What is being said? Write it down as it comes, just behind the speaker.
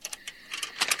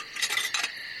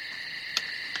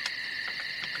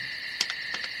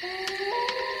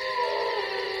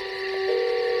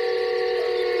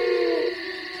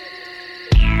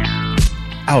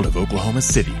out of Oklahoma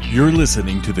City. You're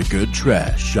listening to the Good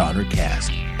Trash Genre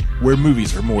Cast, where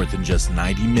movies are more than just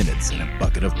 90 minutes and a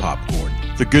bucket of popcorn.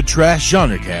 The Good Trash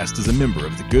Genre Cast is a member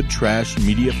of the Good Trash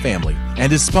Media family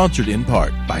and is sponsored in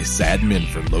part by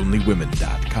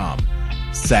SadMenForLonelyWomen.com.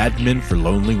 Sad Men for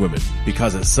Lonely Women,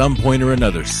 because at some point or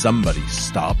another, somebody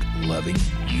stopped loving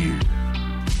you.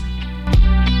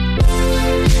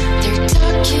 They're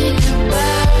talking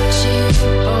about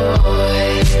you,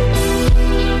 boy,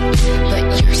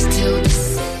 but you're still the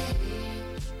same.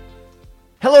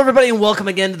 Hello, everybody, and welcome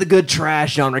again to the Good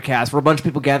Trash Genre Cast, where a bunch of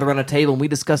people gather around a table and we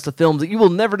discuss the films that you will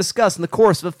never discuss in the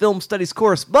course of a film studies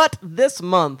course. But this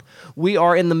month, we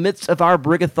are in the midst of our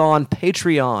Brigathon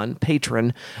Patreon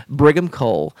patron. Brigham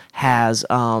Cole has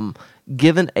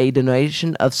given a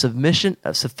donation of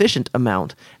sufficient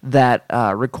amount that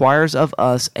requires of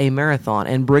us a marathon,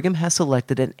 and Brigham has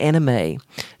selected an anime,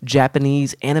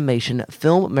 Japanese animation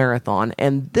film marathon,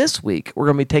 and this week we're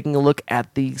going to be taking a look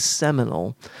at the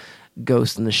seminal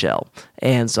Ghost in the Shell.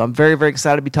 And so I'm very, very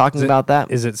excited to be talking about that.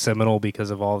 Is it seminal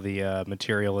because of all the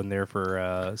material in there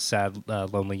for sad,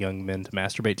 lonely young men to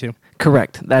masturbate to?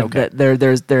 Correct. That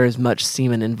there is much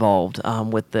semen involved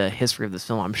with the history of this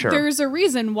film, I'm sure. There's a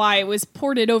reason why it was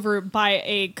ported over by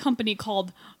a company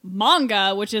called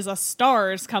Manga, which is a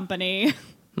Stars company.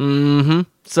 Mm-hmm.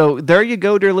 So there you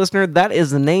go, dear listener. That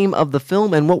is the name of the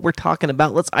film and what we're talking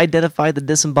about. Let's identify the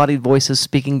disembodied voices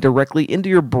speaking directly into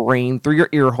your brain through your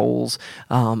ear holes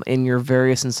in your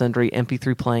various and sundry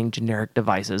MP3 playing generic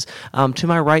devices. To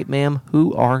my right, ma'am,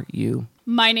 who are you?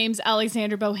 My name's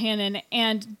Alexander Bohannon,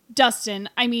 and Dustin,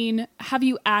 I mean, have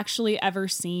you actually ever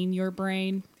seen your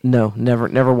brain? No,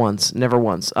 never once.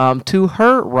 To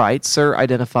her right, sir,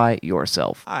 identify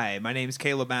yourself. Hi, my name is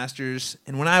Caleb Masters,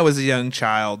 and when I was a young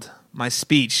child, my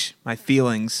speech, my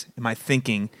feelings, and my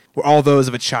thinking were all those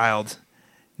of a child.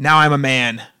 Now I'm a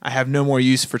man. I have no more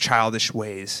use for childish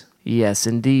ways. Yes,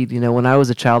 indeed. You know, when I was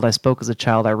a child, I spoke as a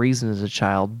child, I reasoned as a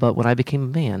child, but when I became a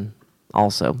man,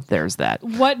 also, there's that.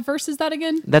 What verse is that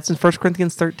again? That's in 1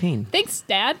 Corinthians 13. Thanks,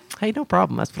 Dad. Hey, no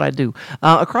problem. That's what I do.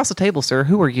 Across the table, sir,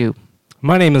 who are you?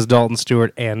 My name is Dalton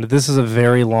Stewart, and this is a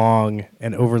very long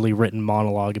and overly written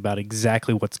monologue about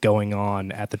exactly what's going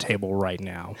on at the table right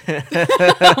now.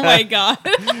 Oh, my God.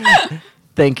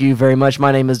 Thank you very much.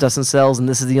 My name is Dustin Sells, and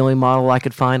this is the only model I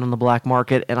could find on the black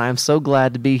market, and I am so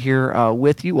glad to be here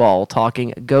with you all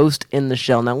talking Ghost in the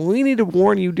Shell. Now, we need to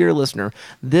warn you, dear listener,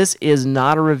 this is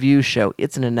not a review show.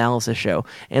 It's an analysis show,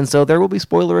 and so there will be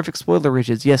spoilerific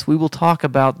spoilerages. Yes, we will talk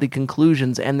about the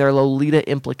conclusions and their Lolita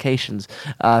implications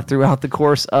throughout the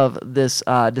course of this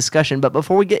discussion, but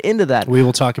before we get into that... We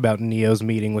will talk about Neo's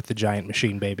meeting with the giant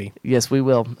machine baby. Yes, we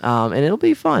will, and it'll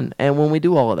be fun, and when we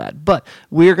do all of that. But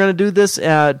we're going to do this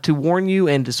to warn you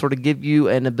and to sort of give you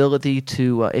an ability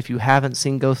to, if you haven't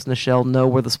seen Ghost in the Shell, know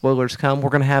where the spoilers come. We're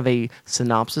going to have a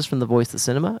synopsis from the Voice of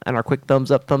Cinema and our quick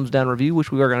thumbs up, thumbs down review,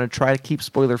 which we are going to try to keep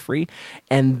spoiler free.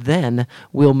 And then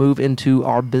we'll move into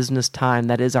our business time.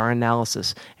 That is our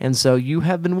analysis. And so you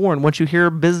have been warned. Once you hear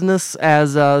business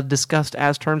as discussed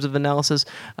as terms of analysis,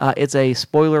 it's a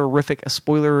spoilerific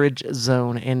spoilerage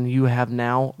zone, and you have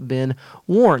now been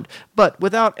warned. But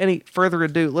without any further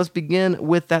ado, let's begin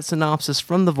with that synopsis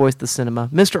from the Voice of the Cinema.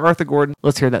 Mr. Arthur Gordon,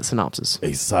 let's hear that synopsis.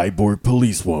 A cyborg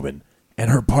policewoman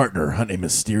and her partner hunt a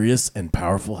mysterious and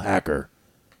powerful hacker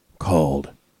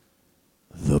called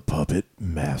the Puppet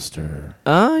Master.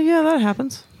 Yeah, that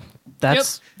happens.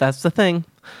 That's the thing.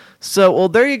 So, well,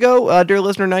 there you go, dear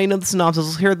listener. Now you know the synopsis.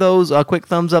 Let's hear those quick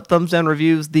thumbs up, thumbs down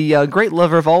reviews. The great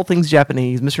lover of all things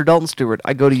Japanese, Mr. Dalton Stewart.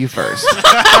 I go to you first.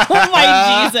 Oh,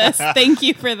 my Jesus. Thank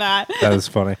you for that. That was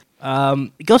funny.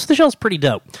 Ghost in the Shell is pretty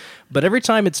dope, but every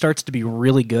time it starts to be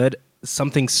really good,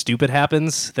 something stupid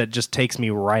happens that just takes me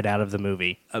right out of the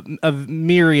movie. A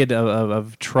myriad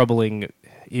of troubling,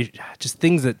 just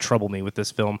things that trouble me with this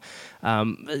film.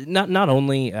 Not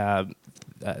only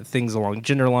things along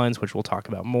gender lines, which we'll talk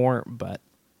about more, but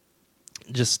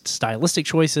just stylistic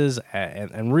choices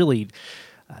and really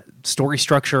story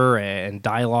structure and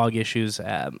dialogue issues.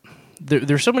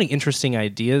 There's so many interesting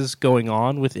ideas going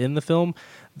on within the film.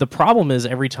 The problem is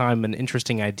every time an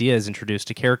interesting idea is introduced,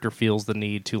 a character feels the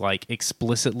need to like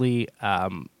explicitly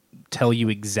tell you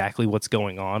exactly what's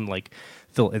going on, like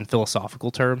in philosophical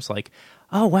terms, like,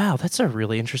 oh wow, that's a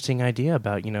really interesting idea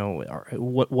about, you know,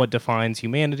 what defines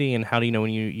humanity and how do you know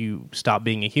when you stop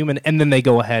being a human, and then they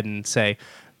go ahead and say,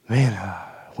 man,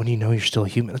 when you know you're still a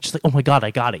human. It's just like, oh my God, I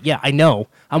got it. Yeah, I know.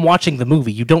 I'm watching the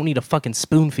movie. You don't need to fucking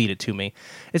spoon feed it to me.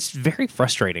 It's very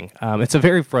frustrating. It's a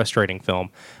very frustrating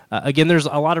film. Again, there's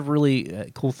a lot of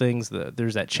really cool things.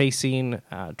 There's that chase scene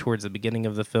towards the beginning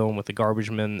of the film with the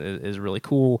garbage men is really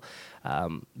cool.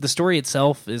 The story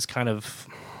itself is kind of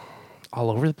all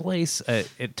over the place.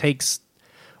 It takes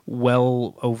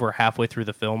well over halfway through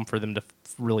the film for them to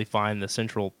really find the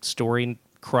central story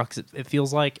crux, it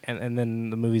feels like, and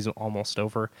then the movie's almost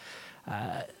over.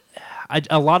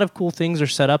 A lot of cool things are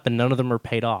set up and none of them are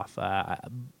paid off.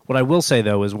 What I will say,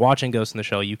 though, is watching Ghost in the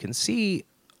Shell, you can see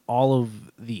all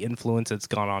of the influence it's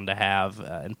gone on to have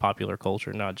in popular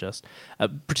culture, not just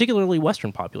particularly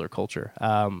Western popular culture.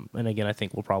 And again, I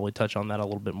think we'll probably touch on that a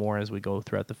little bit more as we go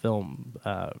throughout the film,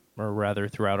 or rather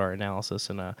throughout our analysis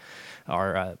and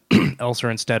our Elser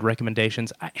Instead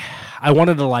recommendations. I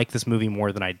wanted to like this movie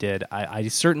more than I did.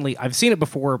 I've seen it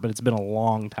before, but it's been a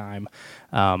long time.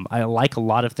 I like a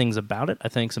lot of things about it. I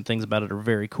think some things about it are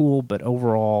very cool, but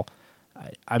overall,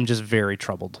 I'm just very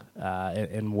troubled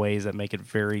in ways that make it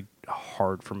very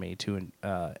hard for me to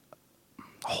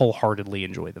wholeheartedly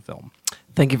enjoy the film.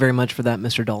 Thank you very much for that,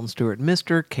 Mr. Dalton Stewart.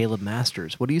 Mr. Caleb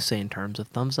Masters, what do you say in terms of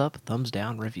thumbs up, thumbs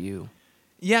down review?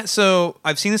 Yeah, so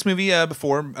I've seen this movie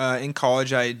before. In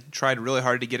college, I tried really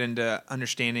hard to get into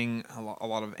understanding a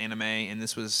lot of anime, and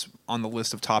this was on the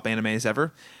list of top animes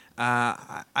ever.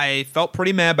 I felt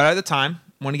pretty mad about it at the time.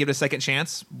 Wanted to give it a second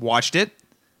chance. Watched it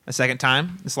a second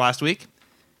time this last week,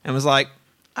 and was like,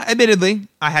 admittedly,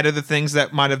 I had other things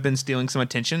that might have been stealing some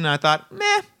attention, and I thought,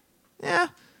 yeah,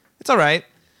 it's all right.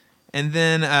 And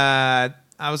then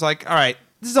I was like, all right,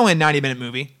 this is only a 90-minute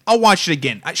movie. I'll watch it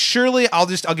again.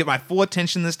 I'll get my full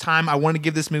attention this time. I want to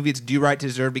give this movie its due right to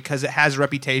deserve because it has a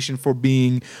reputation for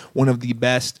being one of the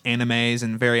best animes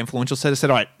and very influential. So I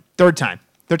said, all right, third time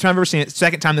I've ever seen it,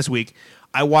 second time this week.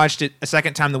 I watched it a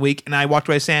second time the week, and I walked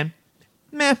away saying,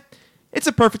 meh. It's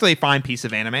a perfectly fine piece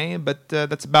of anime, but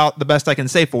that's about the best I can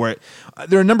say for it.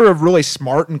 There are a number of really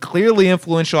smart and clearly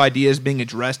influential ideas being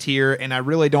addressed here, and I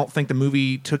really don't think the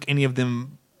movie took any of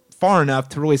them far enough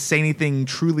to really say anything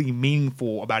truly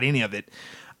meaningful about any of it.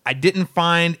 I didn't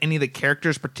find any of the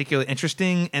characters particularly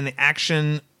interesting, and the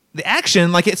action,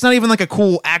 like, it's not even like a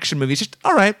cool action movie. It's just,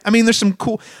 all right. I mean, there's some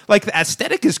cool, like, the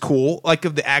aesthetic is cool, like,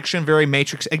 of the action, very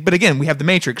Matrix. But again, we have the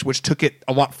Matrix, which took it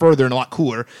a lot further and a lot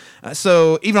cooler.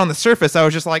 So even on the surface, I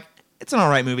was just like, it's an all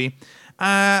right movie.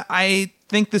 I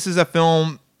think this is a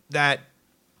film that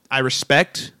I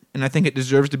respect, and I think it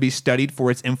deserves to be studied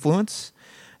for its influence.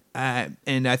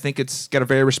 And I think it's got a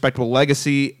very respectable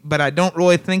legacy, but I don't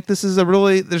really think there's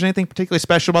anything particularly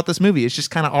special about this movie. It's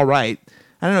just kind of all right.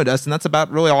 I don't know, Dustin. That's about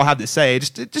really all I have to say.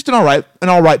 Just an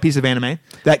all right piece of anime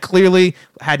that clearly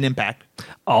had an impact.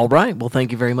 All right. Well,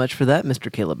 thank you very much for that,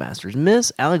 Mr. Caleb Masters.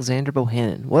 Miss Alexandra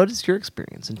Bohannon, what is your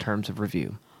experience in terms of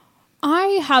review?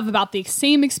 I have about the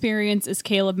same experience as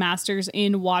Caleb Masters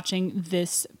in watching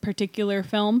this particular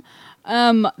film.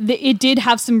 It did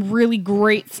have some really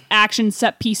great action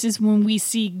set pieces when we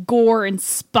see gore and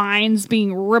spines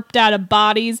being ripped out of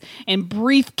bodies and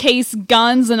briefcase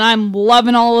guns, and I'm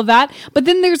loving all of that. But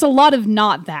then there's a lot of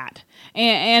not that.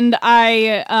 And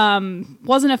I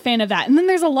wasn't a fan of that. And then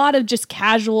there's a lot of just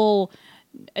casual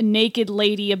naked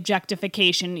lady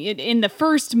objectification. In the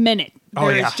first minute,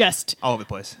 there's just all over the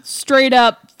place. Straight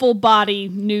up full body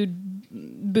nude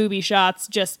booby shots,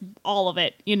 just all of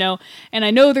it, you know. And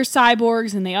I know they're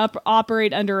cyborgs and they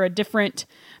operate under a different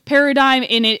paradigm.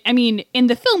 And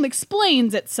the film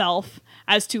explains itself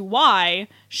as to why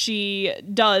she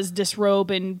does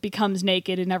disrobe and becomes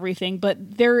naked and everything. But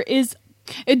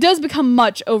it does become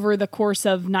much over the course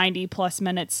of 90 plus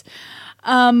minutes.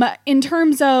 In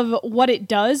terms of what it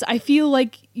does, I feel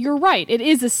like you're right. It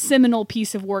is a seminal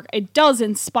piece of work. It does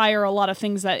inspire a lot of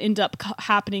things that end up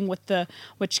happening with the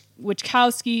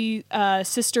Wachowski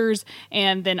sisters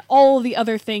and then all the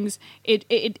other things.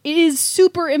 It is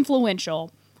super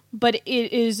influential, but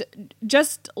it is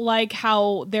just like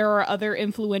how there are other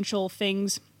influential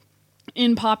things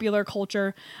in popular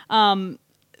culture.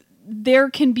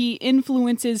 There can be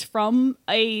influences from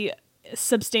a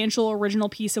substantial original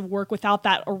piece of work without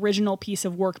that original piece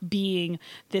of work being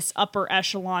this upper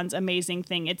echelon's amazing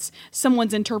thing. It's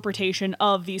someone's interpretation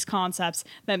of these concepts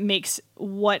that makes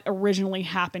what originally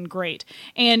happened great.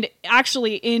 And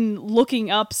actually, in looking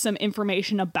up some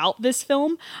information about this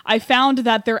film, I found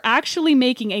that they're actually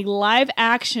making a live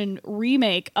action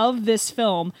remake of this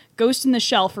film, Ghost in the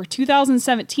Shell, for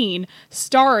 2017,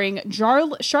 starring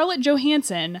Charlotte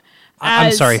Johansson.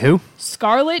 I'm sorry, who?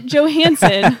 Scarlett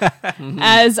Johansson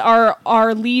as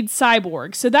our lead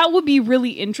cyborg. So that would be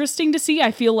really interesting to see. I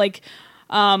feel like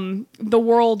the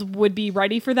world would be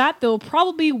ready for that. There'll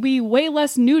probably be way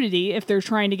less nudity if they're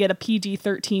trying to get a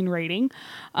PG-13 rating.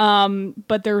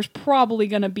 But there's probably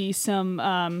going to be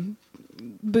some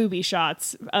booby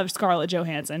shots of Scarlett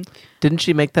Johansson. Didn't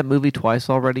she make that movie twice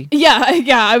already? Yeah,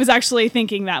 I was actually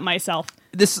thinking that myself.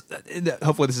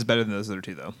 Hopefully this is better than those other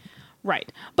two, though.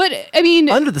 Right. But, I mean...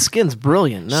 Under the Skin's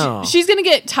brilliant, no. She's going to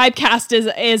get typecast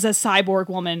as a cyborg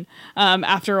woman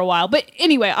after a while. But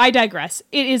anyway, I digress.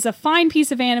 It is a fine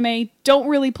piece of anime. Don't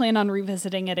really plan on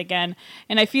revisiting it again.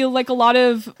 And I feel like a lot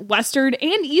of Western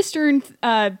and Eastern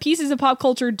pieces of pop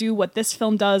culture do what this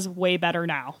film does way better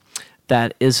now.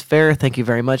 That is fair. Thank you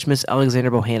very much, Miss Alexander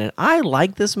Bohannon. I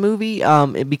like this movie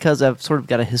because I've sort of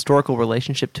got a historical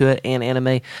relationship to it and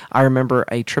anime. I remember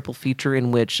a triple feature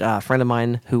in which a friend of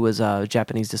mine who was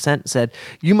Japanese descent said,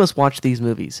 "You must watch these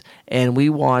movies." And we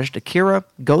watched Akira,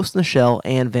 Ghost in the Shell,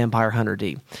 and Vampire Hunter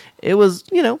D. It was,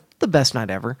 the best night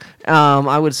ever.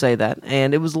 I would say that.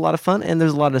 And it was a lot of fun, and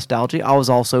there's a lot of nostalgia. I was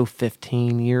also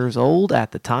 15 years old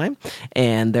at the time,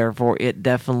 and therefore it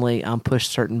definitely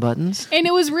pushed certain buttons. And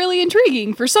it was really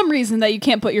intriguing for some reason that you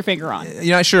can't put your finger on.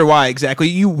 You're not sure why exactly.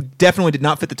 You definitely did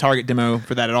not fit the target demo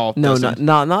for that at all. No, Dustin.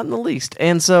 not in the least.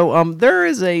 And so there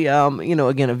is a,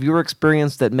 again, a viewer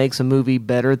experience that makes a movie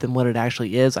better than what it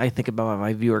actually is. I think about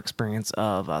my viewer experience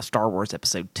of Star Wars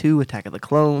Episode 2, Attack of the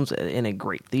Clones, in a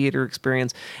great theater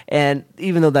experience. And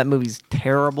even though that movie's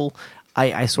terrible,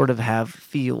 I sort of have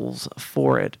feels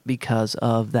for it because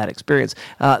of that experience.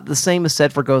 The same is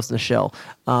said for Ghost in the Shell.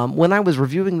 When I was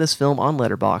reviewing this film on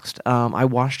Letterboxd, I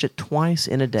watched it twice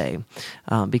in a day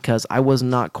because I was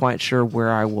not quite sure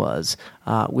where I was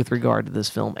with regard to this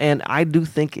film. And I do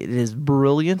think it is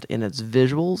brilliant in its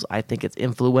visuals. I think it's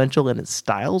influential in its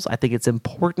styles. I think it's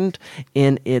important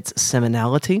in its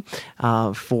seminality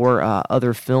for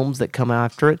other films that come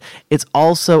after it. It's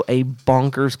also a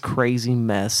bonkers, crazy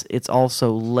mess. It's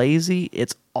also lazy.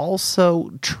 It's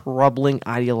also troubling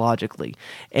ideologically,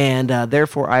 and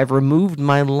therefore I've removed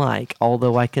my like,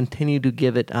 although I continue to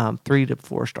give it 3 to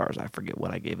 4 stars. I forget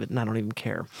what I gave it, and I don't even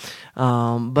care.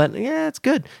 But yeah, it's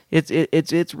good.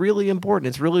 It's really important.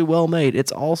 It's really well made.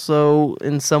 It's also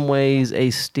in some ways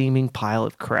a steaming pile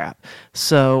of crap.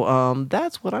 So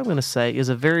that's what I'm going to say is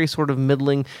a very sort of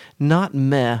middling, not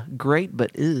meh, great,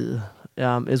 but is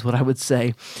what I would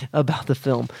say about the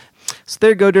film. So there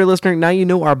you go, dear listener. Now you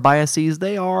know our biases.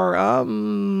 They are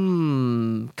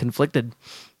conflicted.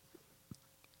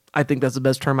 I think that's the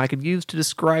best term I could use to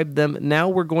describe them. Now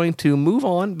we're going to move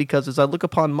on because as I look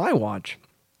upon my watch,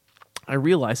 I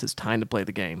realize it's time to play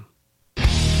the game.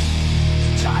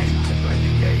 Time to play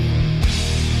the game.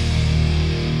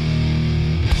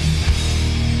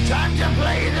 Time to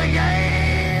play the game.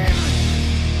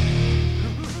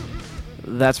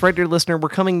 That's right, dear listener. We're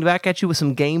coming back at you with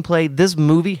some gameplay. This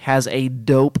movie has a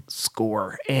dope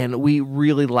score, and we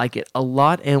really like it a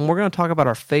lot. And we're going to talk about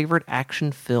our favorite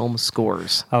action film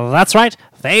scores. Oh, that's right.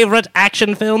 Favorite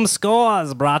action film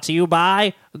scores brought to you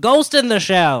by Ghost in the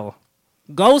Shell.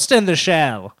 Ghost in the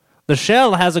Shell. The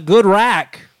shell has a good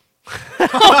rack.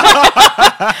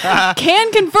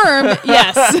 Can confirm,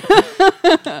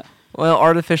 yes. Well,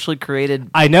 artificially created.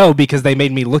 I know, because they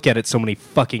made me look at it so many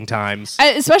fucking times.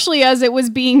 Especially as it was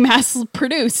being mass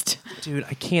produced. Dude,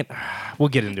 I can't. We'll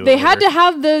get into it. They had later. to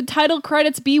have the title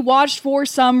credits be watched for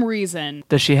some reason.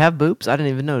 Does she have boobs? I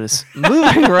didn't even notice.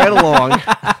 Moving right along.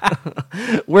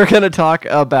 We're going to talk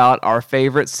about our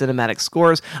favorite cinematic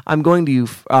scores. I'm going to you,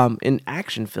 in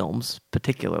action films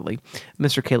particularly.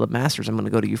 Mr. Caleb Masters, I'm going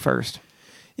to go to you first.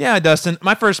 Yeah, Dustin.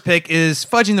 My first pick is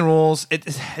Fudging the Rules.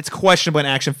 It's questionable in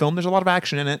action film. There's a lot of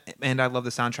action in it, and I love the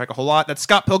soundtrack a whole lot. That's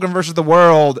Scott Pilgrim vs. the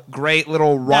World. Great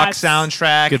little rock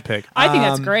soundtrack. Good pick. I think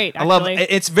that's great, I love actually.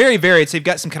 it. It's very varied. So you've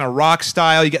got some kind of rock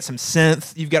style. You got some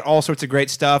synth. You've got all sorts of great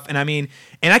stuff. And I mean,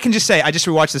 and I can just say, I just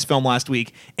rewatched this film last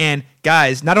week. And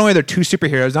guys, not only are there two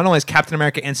superheroes, not only is Captain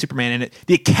America and Superman in it,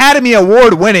 the Academy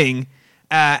Award-winning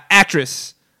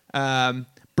actress,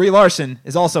 Brie Larson,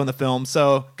 is also in the film,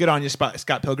 so good on you,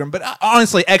 Scott Pilgrim. But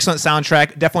honestly, excellent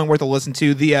soundtrack, definitely worth a listen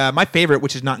to. My favorite,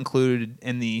 which is not included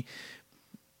in the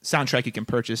soundtrack you can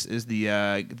purchase, is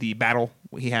the battle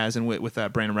he has with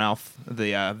Brandon Routh,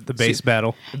 the bass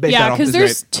battle. The bass Yeah, battle because is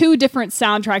there's great. 2 different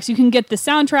soundtracks. You can get the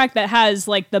soundtrack that has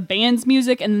like the band's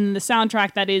music, and then the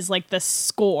soundtrack that is like the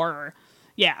score.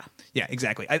 Yeah. Yeah,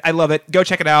 exactly. I love it. Go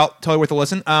check it out. Totally worth a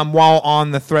listen. While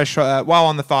on the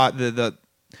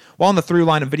through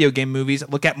line of video game movies,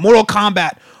 look at Mortal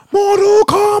Kombat Mortal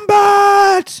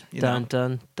Kombat. You know? Dun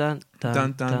dun dun dun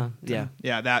Dun, dun, dun. Yeah.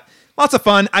 Yeah, that. Lots of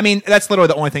fun. I mean, that's literally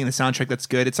the only thing in the soundtrack that's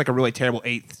good. It's like a really terrible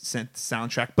 8th synth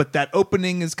soundtrack, but that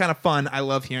opening is kind of fun. I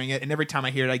love hearing it, and every time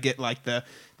I hear it, I get like the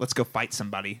 "let's go fight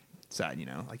somebody" side. You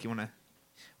know, like you want to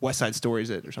West Side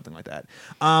Stories it or something like that.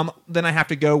 Then I have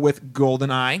to go with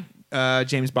GoldenEye,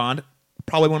 James Bond.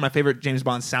 Probably one of my favorite James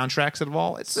Bond soundtracks of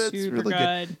all. It's Super really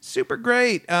good. good. Super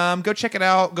great. Go check it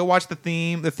out. Go watch the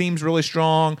theme. The theme's really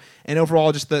strong. And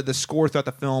overall, just the score throughout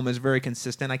the film is very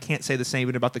consistent. I can't say the same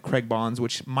even about the Craig Bonds,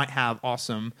 which might have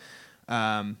awesome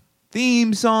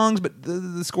theme songs, but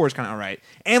the score is kind of all right.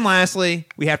 And lastly,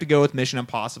 we have to go with Mission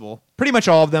Impossible. Pretty much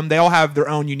all of them. They all have their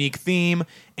own unique theme.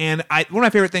 And one of my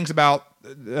favorite things about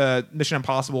Mission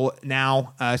Impossible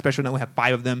now, especially now we have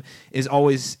 5 of them, is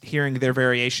always hearing their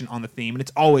variation on the theme, and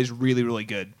it's always really, really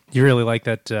good. You really like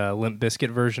that Limp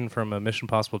Bizkit version from Mission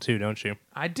Impossible 2, don't you?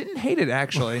 I didn't hate it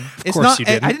actually. It's course not. you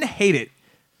didn't. I didn't hate it.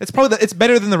 It's probably it's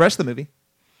better than the rest of the movie.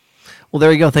 Well,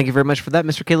 there you go. Thank you very much for that,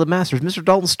 Mr. Caleb Masters. Mr.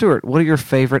 Dalton Stewart, what are your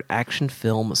favorite action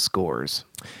film scores?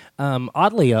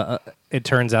 Oddly, it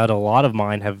turns out a lot of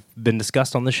mine have been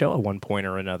discussed on the show at one point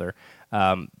or another.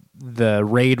 The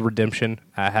Raid Redemption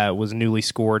was newly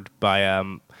scored by,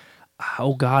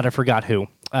 oh God, I forgot who.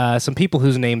 Some people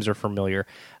whose names are familiar.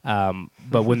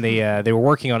 But when they were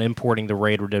working on importing the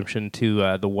Raid Redemption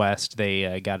to the West,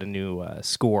 they got a new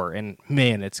score, and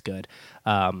man, it's good.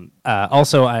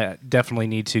 Also, I definitely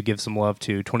need to give some love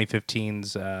to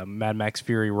 2015's Mad Max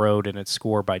Fury Road and its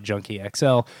score by Junkie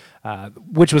XL,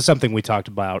 which was something we talked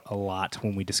about a lot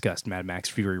when we discussed Mad Max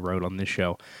Fury Road on this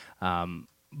show.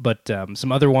 But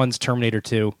some other ones, Terminator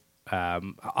 2.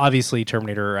 Obviously,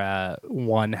 Terminator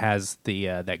 1 has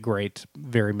that great,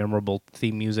 very memorable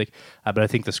theme music, but I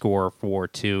think the score for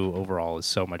 2 overall is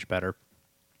so much better.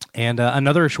 And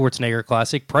another Schwarzenegger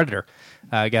classic, Predator,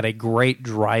 got a great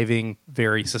driving,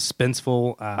 very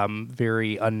suspenseful,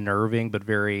 very unnerving, but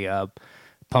very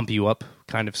pump you up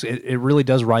kind of. It really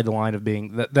does ride the line of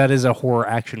being that is a horror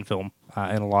action film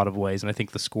in a lot of ways, and I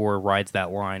think the score rides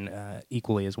that line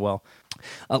equally as well.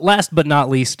 Last but not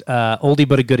least, oldie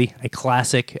but a goodie, a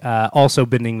classic, also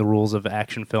bending the rules of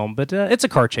action film, but it's a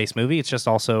car chase movie. It's just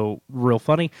also real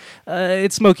funny.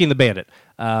 It's Smokey and the Bandit.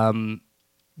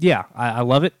 Yeah, I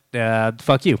love it.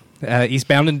 Fuck you.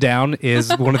 Eastbound and Down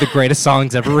is one of the greatest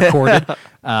songs ever recorded.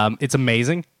 It's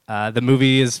amazing. The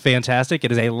movie is fantastic.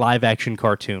 It is a live-action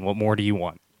cartoon. What more do you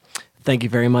want? Thank you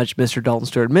very much, Mr. Dalton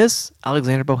Stewart. Miss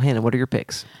Alexandra Bohannon, what are your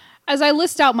picks? As I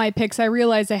list out my picks, I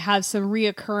realize I have some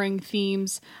reoccurring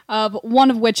themes,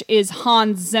 one of which is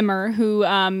Hans Zimmer, who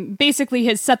basically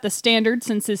has set the standard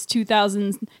since his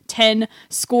 2010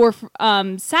 score,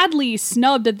 sadly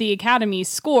snubbed at the Academy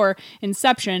score,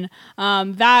 Inception.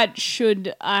 That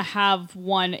should have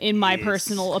won, in my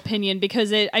personal opinion,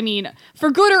 because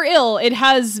for good or ill, it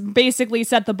has basically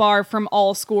set the bar from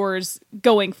all scores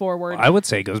going forward. I would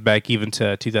say it goes back even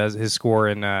to his score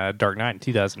in Dark Knight in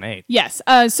 2008. Yes,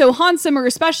 so Hans Zimmer,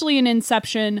 especially in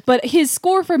Inception, but his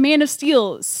score for Man of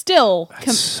Steel still,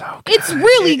 so good. it's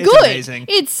really It's good. amazing.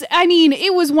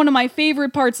 It was one of my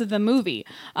favorite parts of the movie,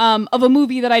 of a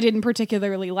movie that I didn't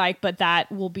particularly like, but that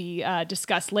will be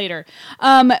discussed later.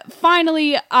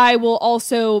 Finally, I will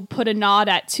also put a nod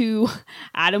at 2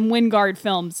 Adam Wingard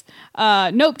films.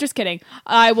 Nope, just kidding.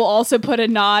 I will also put a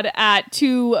nod at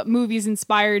 2 movies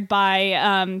inspired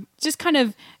by just kind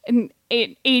of an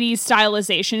 80s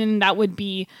stylization, and that would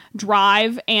be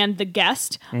Drive and The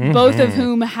Guest, both of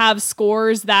whom have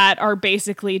scores that are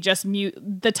basically just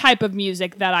the type of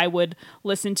music that I would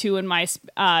listen to in my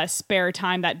spare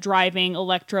time, that driving,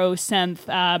 electro, synth,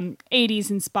 80s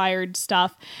inspired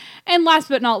stuff. And last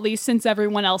but not least, since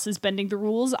everyone else is bending the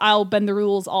rules, I'll bend the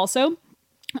rules also.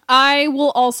 I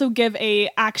will also give a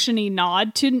action-y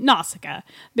nod to Nausicaa,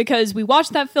 because we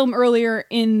watched that film earlier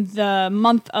in the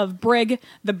month of Brig,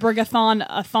 the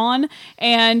Brigathon-a-thon,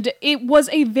 and it was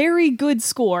a very good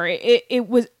score. It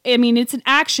was, it's an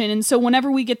action, and so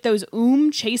whenever we get those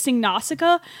chasing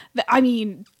Nausicaa,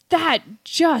 that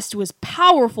just was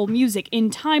powerful music in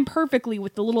time perfectly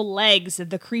with the little legs of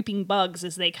the creeping bugs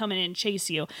as they come in and chase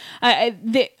you.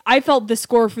 I felt the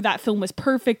score for that film was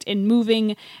perfect and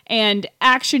moving and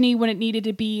actiony when it needed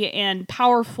to be, and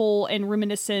powerful and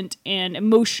reminiscent and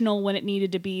emotional when it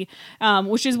needed to be,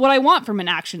 which is what I want from an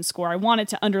action score. I want it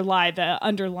to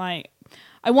underlie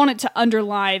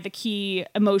the key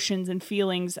emotions and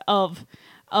feelings of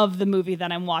the movie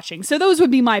that I'm watching. So those would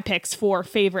be my picks for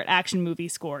favorite action movie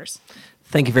scores.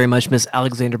 Thank you very much, Miss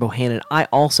Alexander Bohannon. I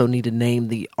also need to name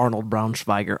the Arnold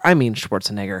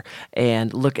Schwarzenegger,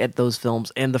 and look at those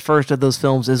films. And the first of those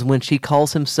films is when she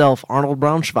calls himself Arnold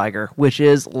Braunschweiger, which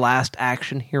is Last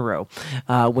Action Hero,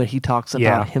 when he talks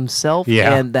about himself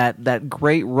and that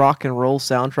great rock and roll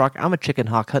soundtrack. I'm a chicken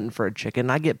hawk hunting for a chicken.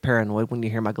 I get paranoid when you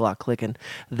hear my Glock clicking.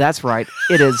 That's right.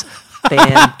 It is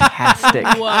fantastic.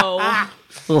 Whoa.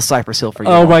 Little Cypress Hill for you.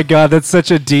 Oh all. my god, that's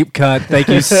such a deep cut. Thank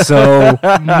you so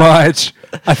much.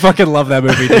 I fucking love that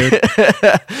movie,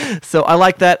 dude. So I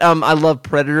like that. I love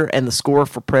Predator and the score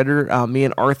for Predator. Me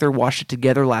and Arthur watched it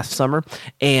together last summer,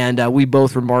 and we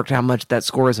both remarked how much that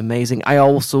score is amazing. I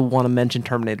also want to mention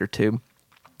Terminator 2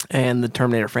 and the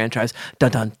Terminator franchise.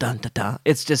 Dun dun dun dun dun.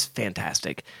 It's just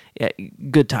fantastic. Yeah,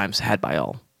 good times had by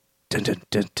all. Dun, dun,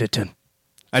 dun, dun, dun.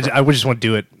 I would just want to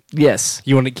do it. Yes.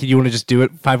 You want to just do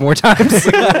it 5 more times?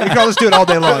 We can all just do it all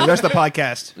day long. The rest of the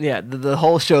podcast. Yeah, the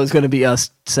whole show is going to be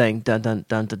us saying dun dun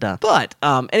dun dun dun. But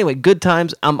anyway, good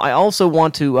times. I also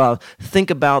want to think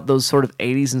about those sort of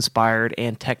 80s inspired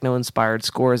and techno inspired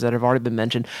scores that have already been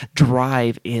mentioned.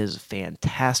 Drive is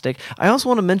fantastic. I also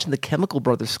want to mention the Chemical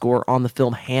Brothers score on the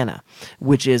film Hannah,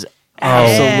 which is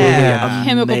absolutely amazing.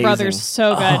 Chemical Brothers,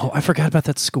 so good. Oh, I forgot about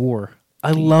that score.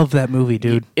 I love that movie,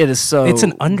 dude. It is so. It's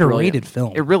an underrated brilliant.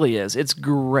 film. It really is. It's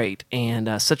great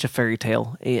and such a fairy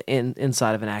tale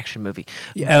inside of an action movie.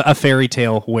 Yeah, a fairy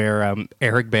tale where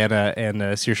Eric Bana and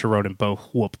Saoirse Ronan both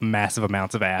whoop massive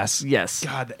amounts of ass. Yes.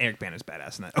 God, the Eric Bana's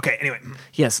badass in that. Okay, anyway.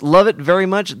 Yes, love it very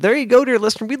much. There you go, dear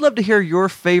listener. We'd love to hear your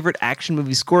favorite action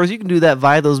movie scores. You can do that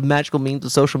via those magical means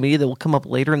of social media that will come up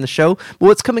later in the show. But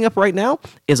what's coming up right now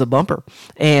is a bumper.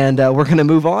 And we're going to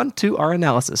move on to our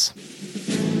analysis.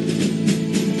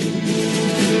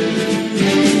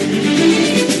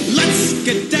 Let's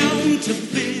get down to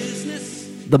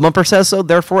business. The bumper says so,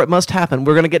 therefore it must happen.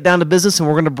 We're going to get down to business and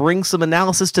we're going to bring some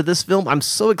analysis to this film. I'm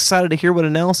so excited to hear what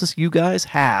analysis you guys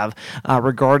have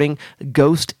regarding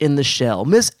Ghost in the Shell.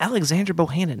 Miss Alexandra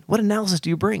Bohannon, what analysis do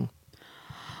you bring?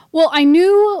 Well, I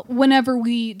knew whenever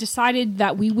we decided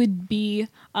that we would be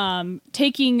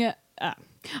taking...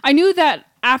 I knew that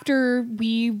after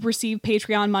we received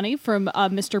Patreon money from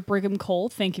Mr. Brigham Cole,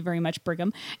 thank you very much,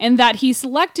 Brigham, and that he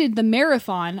selected the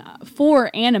marathon for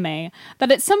anime,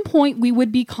 that at some point we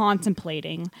would be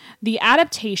contemplating the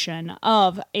adaptation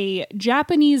of a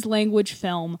Japanese language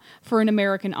film for an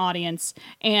American audience,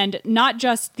 and not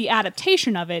just the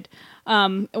adaptation of it,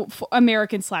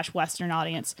 American/Western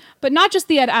audience, but not just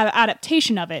the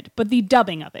adaptation of it, but the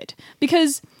dubbing of it.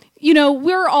 Because, you know,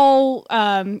 we're all...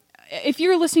 if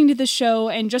you're listening to this show,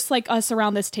 and just like us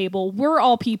around this table, we're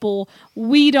all people,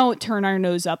 we don't turn our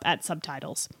nose up at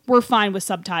subtitles. We're fine with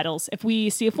subtitles. If we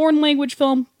see a foreign language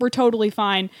film, we're totally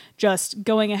fine just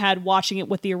going ahead, watching it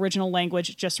with the original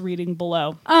language, just reading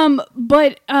below.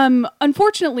 But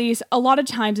unfortunately, a lot of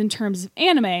times in terms of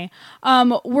anime,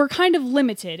 we're kind of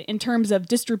limited in terms of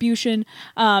distribution,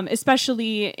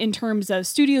 especially in terms of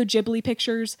Studio Ghibli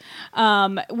pictures,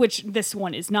 which this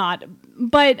one is not.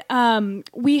 But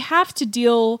we have to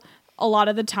deal a lot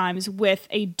of the times with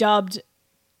a dubbed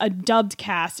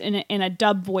cast and a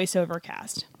dubbed voiceover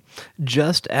cast.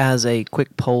 Just as a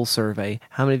quick poll survey,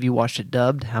 how many of you watched it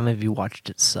dubbed? How many of you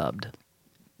watched it subbed?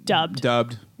 Dubbed.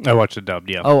 I watched it dubbed,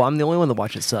 yeah. Oh, I'm the only one that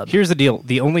watched it subbed. Here's the deal.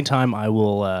 The only time I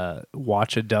will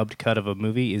watch a dubbed cut of a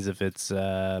movie is if it's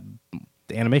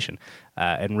animation.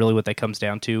 And really what that comes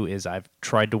down to is I've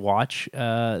tried to watch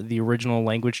the original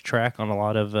language track on a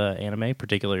lot of anime,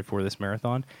 particularly for this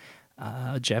marathon.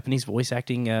 Japanese voice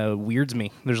acting weirds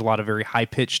me. There's a lot of very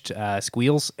high-pitched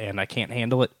squeals, and I can't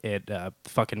handle it. It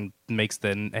fucking makes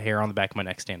the hair on the back of my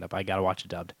neck stand up. I gotta watch it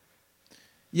dubbed.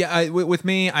 Yeah, with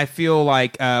me, I feel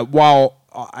like while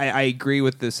I agree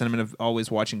with the sentiment of always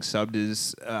watching subbed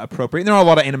is appropriate, and there are a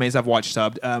lot of animes I've watched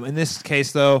subbed. In this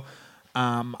case, though,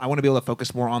 I want to be able to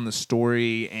focus more on the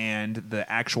story and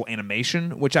the actual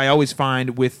animation, which I always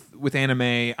find with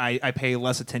anime, I pay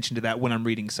less attention to that when I'm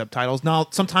reading subtitles. Now,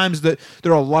 sometimes there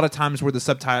are a lot of times where the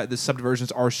subbed versions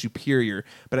are superior,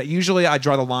 but usually I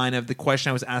draw the line of the question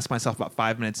I was asking myself about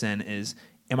 5 minutes in is,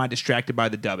 am I distracted by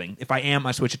the dubbing? If I am,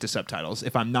 I switch it to subtitles.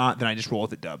 If I'm not, then I just roll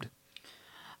with it dubbed.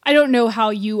 I don't know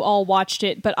how you all watched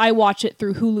it, but I watched it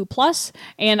through Hulu Plus,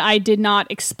 and I did not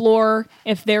explore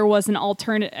if there was an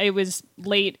alternate. It was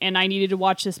late, and I needed to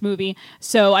watch this movie,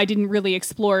 so I didn't really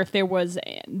explore if there was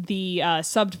the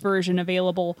subbed version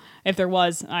available. If there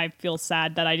was, I feel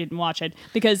sad that I didn't watch it,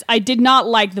 because I did not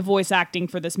like the voice acting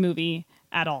for this movie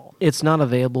at all. It's not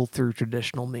available through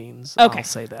traditional means. Okay. I'll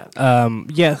say that.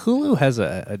 Yeah, Hulu has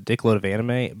a dickload of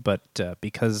anime, but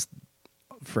because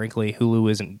frankly, Hulu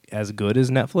isn't as good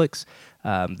as Netflix.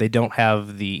 They don't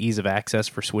have the ease of access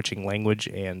for switching language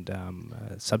and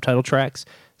subtitle tracks.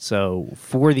 So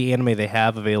for the anime they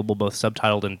have available, both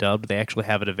subtitled and dubbed, they actually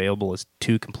have it available as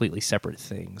two completely separate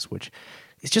things, which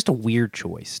is just a weird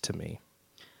choice to me.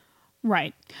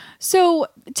 Right. So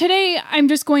today I'm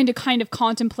just going to kind of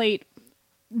contemplate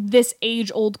this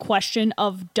age-old question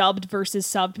of dubbed versus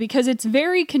subbed, because it's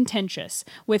very contentious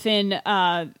within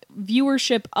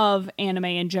viewership of anime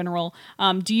in general.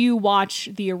 Do you watch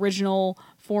the original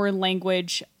foreign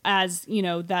language as, you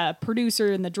know, the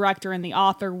producer and the director and the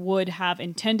author would have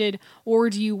intended, or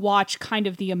do you watch kind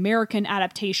of the American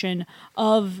adaptation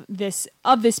of this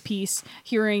piece,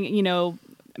 hearing, you know,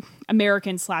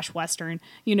 American/Western,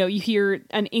 you know, you hear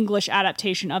an English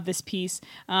adaptation of this piece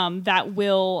that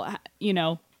will, you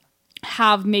know,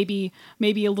 have maybe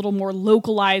a little more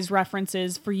localized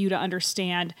references for you to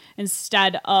understand,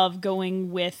 instead of going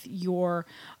with your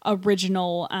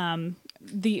original,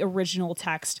 the original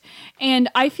text. And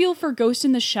I feel for Ghost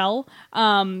in the Shell,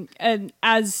 and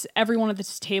as everyone at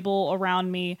this table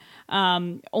around me,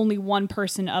 only one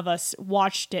person of us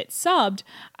watched it subbed,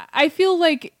 I feel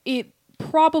like it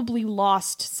probably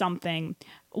lost something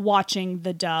watching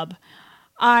the dub.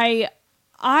 I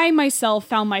myself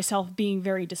found myself being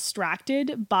very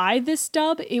distracted by this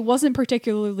dub. It wasn't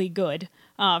particularly good,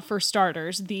 for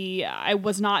starters. I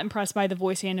was not impressed by the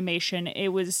voice animation.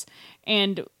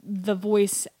 And the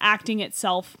voice acting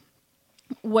itself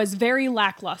was very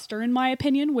lackluster in my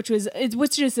opinion, which is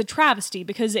a travesty,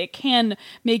 because it can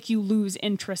make you lose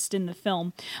interest in the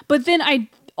film. But then I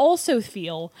also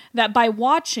feel that by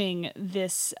watching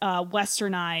this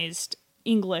westernized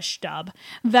English dub,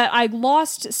 that I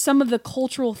lost some of the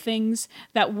cultural things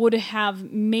that would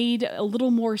have made a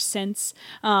little more sense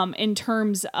in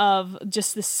terms of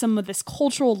just some of this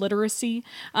cultural literacy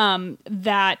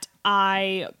that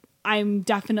I'm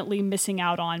definitely missing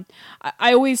out on.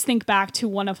 I always think back to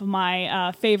one of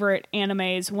my favorite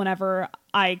animes whenever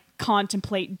I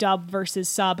contemplate dub versus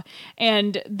sub,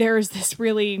 and there's this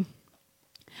really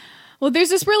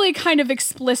kind of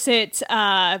explicit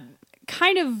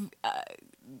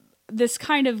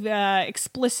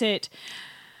explicit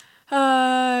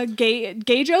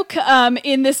gay joke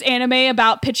in this anime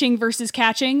about pitching versus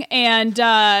catching, and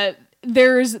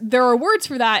there are words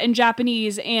for that in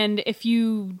Japanese, and if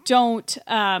you don't,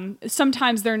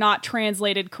 sometimes they're not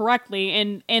translated correctly,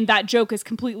 and that joke is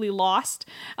completely lost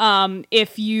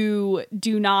if you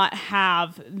do not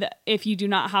have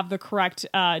the correct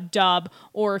dub,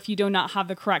 or if you do not have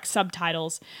the correct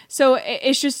subtitles. So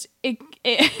it's just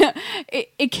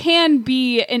it can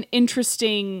be an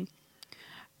interesting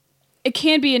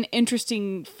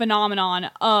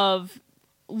phenomenon of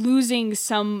losing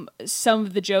some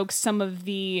of the jokes, some of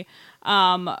the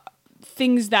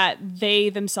things that they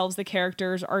themselves, the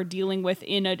characters, are dealing with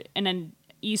in an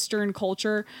Eastern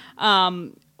culture,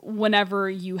 whenever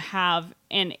you have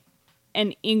an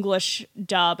English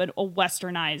dub and a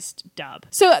westernized dub.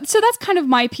 So that's kind of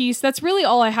my piece. That's really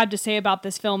all I had to say about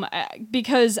this film,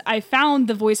 because I found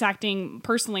the voice acting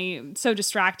personally so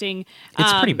distracting.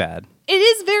 It's pretty bad. It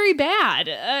is very bad,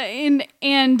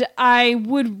 and I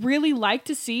would really like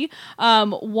to see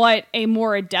what a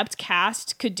more adept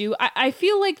cast could do. I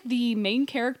feel like the main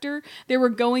character, they were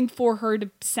going for her to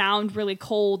sound really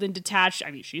cold and detached.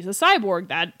 I mean, she's a cyborg.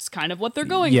 That's kind of what they're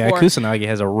going for. Yeah, Kusanagi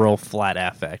has a real flat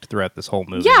affect throughout this whole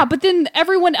movie. Yeah, but then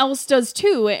everyone else does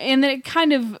too, and then it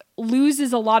kind of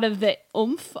loses a lot of the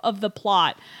oomph of the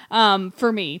plot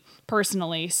for me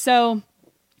personally. So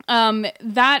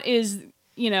that is,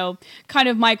 you know, kind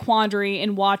of my quandary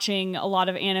in watching a lot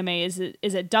of anime. Is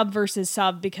it dub versus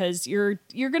sub? Because you're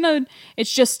gonna,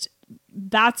 it's just,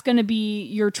 that's going to be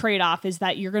your trade-off, is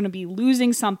that you're going to be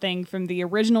losing something from the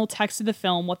original text of the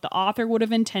film, what the author would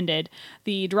have intended,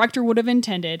 the director would have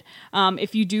intended,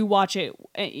 if you do watch it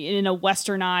in a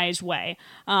westernized way.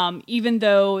 Even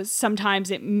though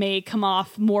sometimes it may come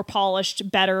off more polished,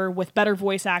 better, with better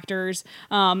voice actors,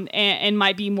 and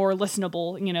might be more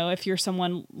listenable, you know, if you're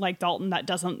someone like Dalton that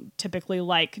doesn't typically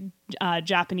like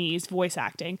Japanese voice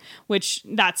acting, which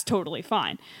that's totally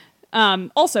fine.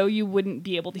 Also, you wouldn't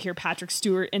be able to hear Patrick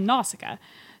Stewart in Nausicaa.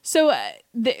 So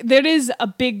there is a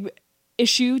big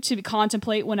issue to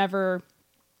contemplate whenever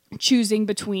choosing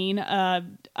between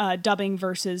dubbing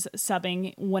versus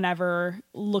subbing whenever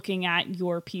looking at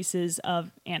your pieces of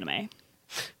anime.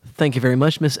 Thank you very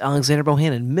much, Miss Alexander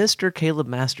Bohannon. Mr. Caleb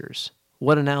Masters,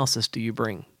 what analysis do you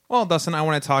bring? Well, Dustin, I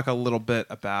want to talk a little bit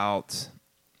about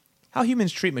how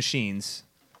humans treat machines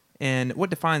and what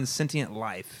defines sentient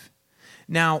life.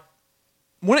 Now,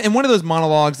 one of those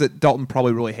monologues that Dalton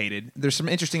probably really hated. There's some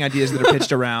interesting ideas that are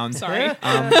pitched around. Sorry.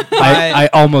 I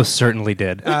almost certainly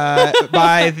did.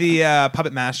 By the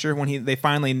puppet master when they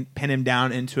finally pin him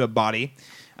down into a body.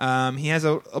 He has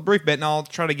a brief bit, and I'll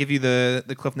try to give you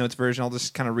the Cliff Notes version. I'll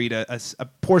just kind of read a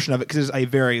portion of it because it's a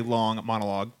very long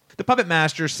monologue. The puppet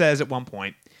master says at one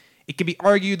point, "It can be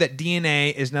argued that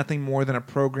DNA is nothing more than a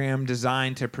program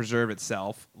designed to preserve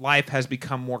itself. Life has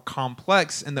become more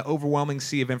complex in the overwhelming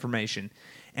sea of information.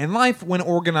 And life, when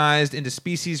organized into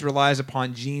species, relies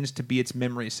upon genes to be its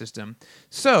memory system.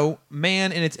 So,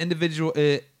 man in its individual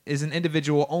is an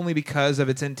individual only because of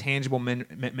its intangible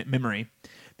memory.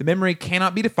 The memory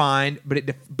cannot be defined,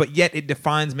 but yet it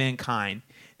defines mankind.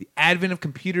 The advent of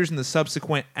computers and the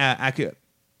subsequent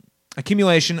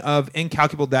accumulation of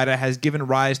incalculable data has given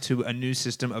rise to a new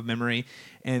system of memory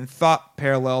and thought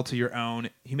parallel to your own.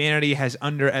 Humanity has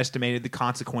underestimated the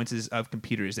consequences of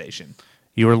computerization."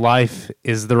 Your life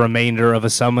is the remainder of a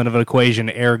summon of an equation,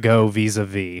 ergo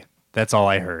vis-a-vis. That's all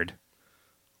I heard.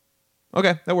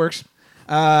 Okay, that works.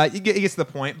 It gets to the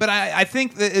point, but I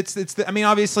think that I mean,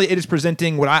 obviously, it is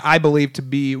presenting what I believe to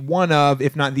be one of,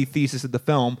 if not the thesis of the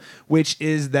film, which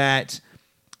is that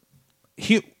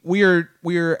we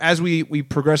are as we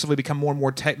progressively become more and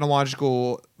more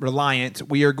technological reliant,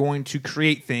 we are going to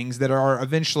create things that are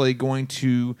eventually going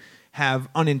to have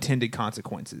unintended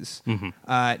consequences.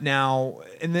 Now,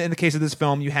 in the case of this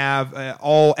film, you have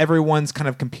everyone's kind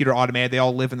of computer automated. They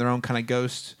all live in their own kind of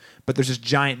ghost, but there's this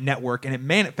giant network, and it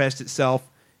manifests itself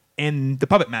in the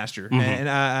puppet master, and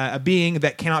a being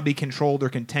that cannot be controlled or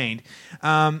contained.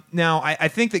 Now, I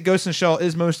think that Ghost in the Shell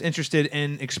is most interested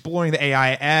in exploring the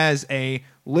AI as a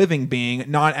living being,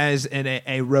 not as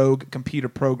a rogue computer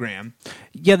program.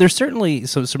 Yeah, there's certainly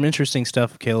some interesting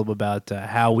stuff, Caleb, about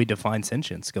how we define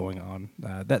sentience going on.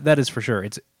 That is for sure.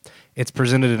 It's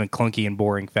presented in a clunky and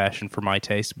boring fashion for my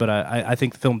taste, but I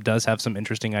think the film does have some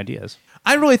interesting ideas.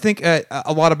 I really think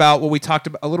a lot about what we talked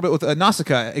about a little bit with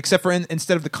Nausicaa, except for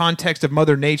instead of the context of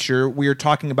Mother Nature, we are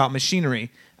talking about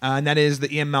machinery, and that is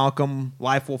the Ian Malcolm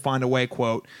 "Life will find a way"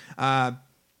 quote.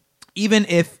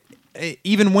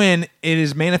 Even when it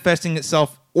is manifesting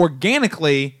itself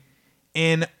organically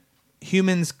in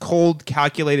humans' cold,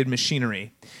 calculated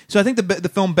machinery. So I think the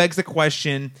film begs the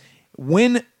question,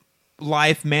 when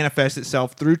life manifests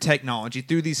itself through technology,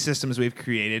 through these systems we've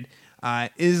created,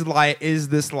 is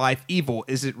this life evil?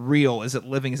 Is it real? Is it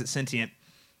living? Is it sentient?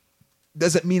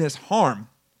 Does it mean us harm?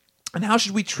 And how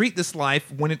should we treat this life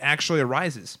when it actually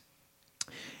arises?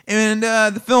 And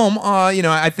the film,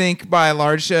 I think by and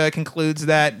large concludes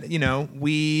that,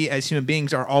 we as human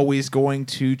beings are always going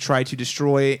to try to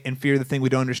destroy and fear the thing we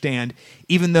don't understand,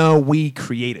 even though we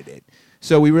created it.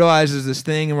 So we realize there's this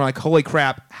thing, and we're like, holy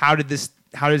crap, how does this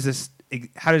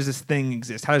thing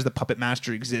exist? How does the puppet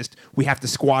master exist? We have to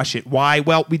squash it. Why?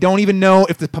 Well, we don't even know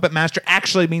if the puppet master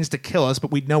actually means to kill us,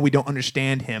 but we know we don't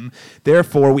understand him.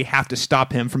 Therefore, we have to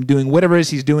stop him from doing whatever it is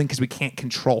he's doing because we can't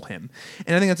control him.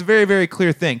 And I think that's a very, very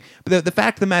clear thing. But the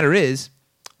fact of the matter is,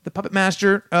 the puppet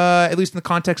master, at least in the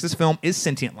context of this film, is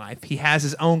sentient life. He has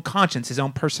his own conscience, his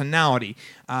own personality.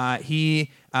 By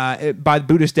the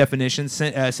Buddhist definition,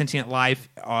 sentient life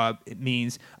it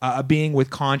means a being with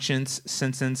conscience,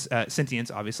 sentience,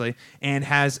 obviously, and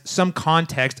has some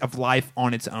context of life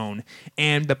on its own.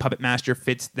 And the puppet master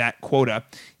fits that quota.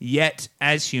 Yet,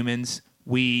 as humans,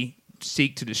 we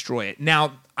seek to destroy it.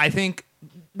 Now, I think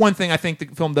one thing I think the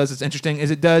film does that's interesting is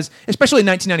it does, especially in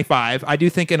 1995, I do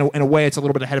think in a way it's a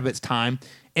little bit ahead of its time.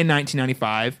 In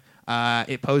 1995,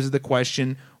 it poses the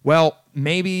question, well,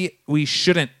 maybe we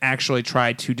shouldn't actually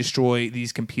try to destroy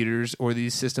these computers or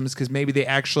these systems because maybe they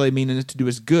actually mean to do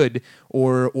us good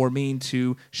or mean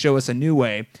to show us a new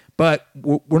way. But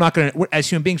we're not going to, as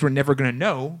human beings, we're never going to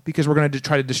know because we're going to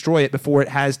try to destroy it before it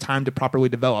has time to properly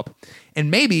develop. And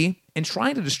maybe in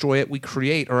trying to destroy it, we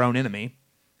create our own enemy.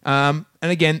 And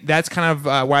again, that's kind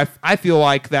of why I feel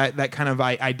like that kind of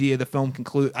idea the film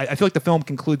concludes. I feel like the film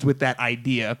concludes with that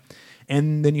idea.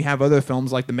 And then you have other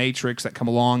films like The Matrix that come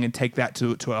along and take that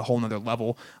to a whole nother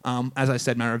level. As I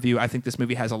said in my review, I think this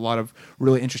movie has a lot of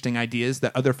really interesting ideas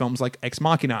that other films like Ex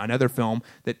Machina, another film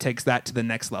that takes that to the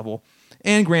next level.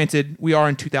 And granted, we are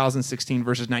in 2016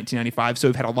 versus 1995, so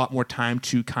we've had a lot more time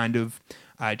to kind of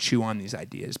chew on these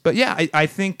ideas. But yeah, I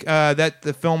think that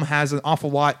the film has an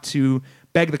awful lot to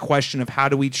beg the question of how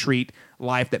do we treat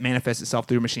life that manifests itself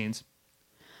through machines.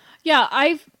 Yeah,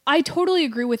 I totally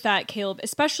agree with that, Caleb,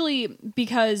 especially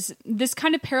because this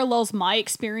kind of parallels my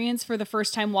experience for the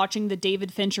first time watching the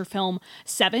David Fincher film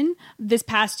Seven this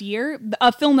past year,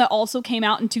 a film that also came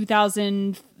out in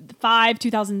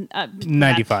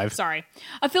 95. Sorry.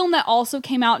 A film that also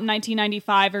came out in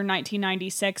 1995 or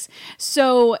 1996.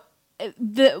 So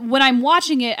when I'm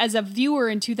watching it as a viewer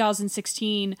in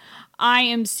 2016, I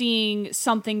am seeing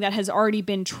something that has already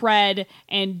been tread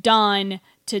and done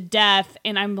to death,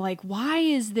 and I'm like, why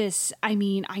is this? I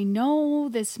mean, I know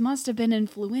this must have been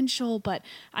influential, but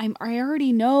I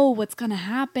already know what's gonna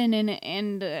happen,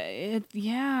 and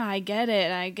yeah, I get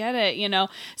it, you know.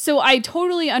 So I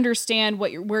totally understand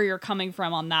where you're coming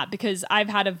from on that, because I've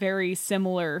had a very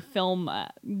similar film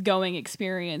going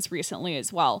experience recently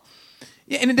as well.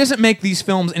 Yeah, and it doesn't make these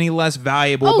films any less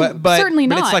valuable. Oh, but certainly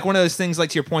but not. It's like one of those things, like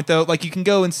to your point, though, like you can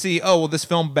go and see, oh, well, this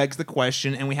film begs the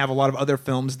question, and we have a lot of other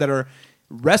films that are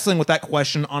wrestling with that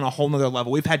question on a whole nother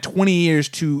level. We've had 20 years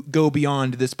to go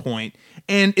beyond this point,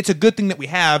 and it's a good thing that we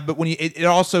have, but when it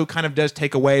also kind of does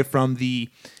take away from the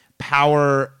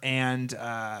power and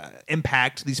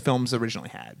impact these films originally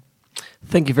had.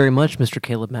 Thank you very much, Mr.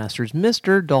 Caleb Masters.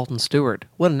 Mr. Dalton Stewart,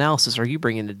 what analysis are you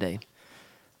bringing today?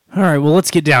 All right, well,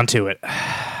 let's get down to it.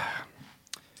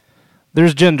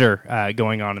 There's gender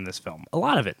going on in this film. A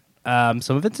lot of it.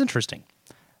 Some of it's interesting.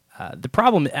 The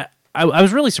problem... I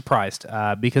was really surprised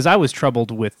because I was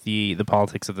troubled with the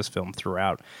politics of this film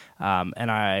throughout. And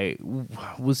I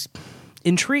was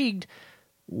intrigued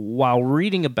while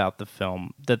reading about the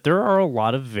film that there are a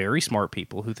lot of very smart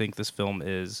people who think this film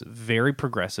is very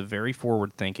progressive, very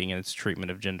forward-thinking in its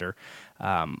treatment of gender.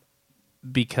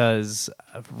 Because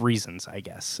of reasons, I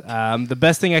guess. The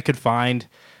best thing I could find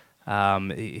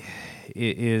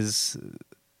is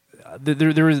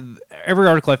there was every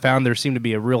article I found. There seemed to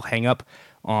be a real hang-up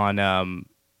on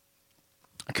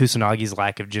Kusanagi's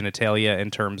lack of genitalia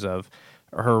in terms of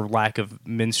her lack of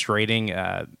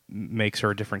menstruating makes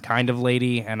her a different kind of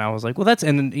lady. And I was like, well,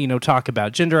 talk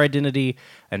about gender identity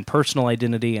and personal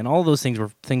identity and all those things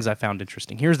were things I found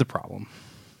interesting. Here's the problem.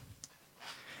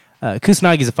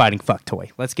 Kusanagi's a fighting fuck toy.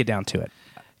 Let's get down to it.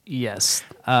 Yes.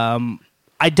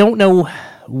 I don't know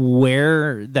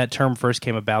where that term first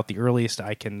came about. The earliest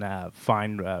I can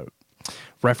find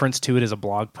reference to it is a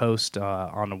blog post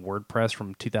on a WordPress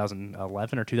from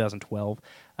 2011 or 2012.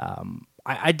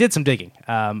 I did some digging.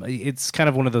 It's kind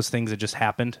of one of those things that just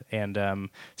happened, and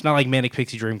it's not like Manic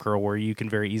Pixie Dream Girl where you can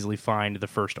very easily find the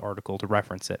first article to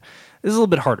reference it. This is a little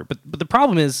bit harder, but the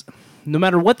problem is, no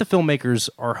matter what the filmmakers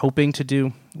are hoping to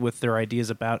do with their ideas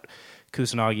about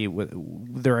Kusanagi,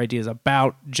 with their ideas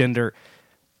about gender,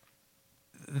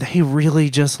 they really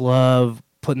just love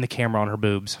putting the camera on her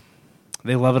boobs.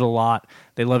 They love it a lot.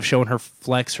 They love showing her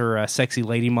flex her sexy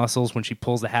lady muscles when she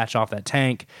pulls the hatch off that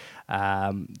tank.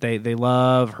 They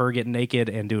love her getting naked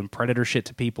and doing predator shit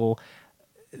to people.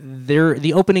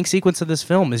 The opening sequence of this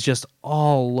film is just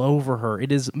all over her.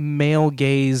 It is male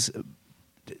gaze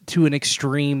to an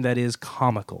extreme that is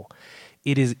comical.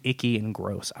 It is icky and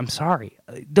gross. I'm sorry.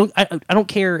 I don't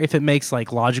care if it makes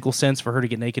like logical sense for her to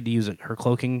get naked to use her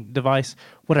cloaking device.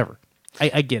 Whatever.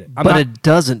 I get it. It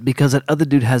doesn't, because that other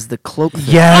dude has the cloak thing.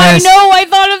 Yes. I know. I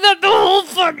thought of that the whole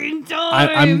fucking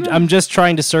time. I'm just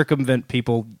trying to circumvent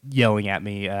people yelling at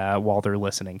me while they're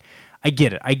listening. I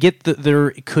get it. I get that there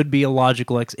could be a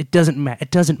logical It doesn't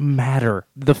matter.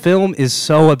 The film is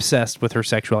so obsessed with her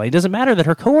sexuality. It doesn't matter that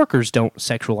her coworkers don't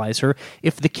sexualize her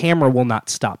if the camera will not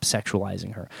stop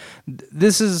sexualizing her.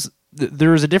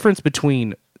 There is a difference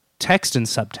between text and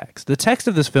subtext. The text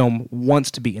of this film wants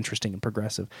to be interesting and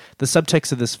progressive. The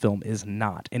subtext of this film is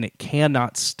not, and it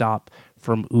cannot stop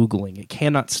from oogling. It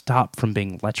cannot stop from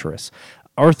being lecherous.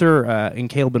 Arthur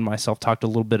and Caleb and myself talked a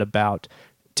little bit about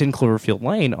 10 Cloverfield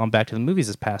Lane on Back to the Movies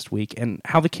this past week, and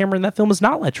how the camera in that film is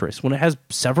not lecherous when it has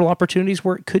several opportunities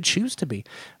where it could choose to be.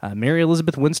 Mary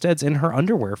Elizabeth Winstead's in her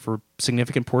underwear for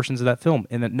significant portions of that film,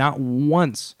 and that not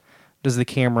once does the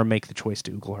camera make the choice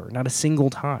to oogle her. Not a single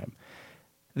time.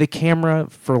 The camera,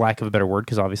 for lack of a better word,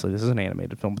 because obviously this is an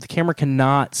animated film, but the camera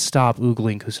cannot stop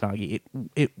oogling Kusanagi.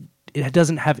 It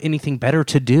doesn't have anything better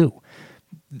to do.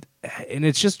 And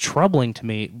it's just troubling to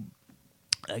me.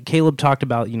 Caleb talked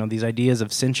about these ideas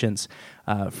of sentience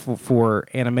for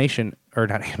animation, or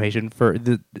not animation, for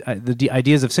the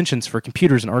ideas of sentience for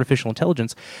computers and artificial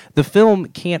intelligence. The film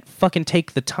can't fucking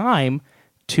take the time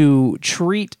to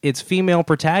treat its female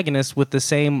protagonist with the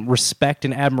same respect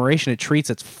and admiration it treats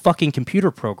its fucking computer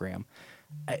program.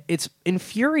 It's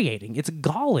infuriating. It's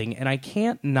galling, and I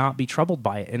can't not be troubled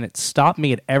by it. And it stopped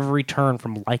me at every turn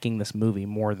from liking this movie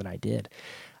more than I did.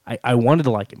 I wanted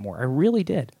to like it more. I really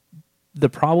did. The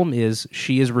problem is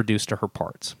she is reduced to her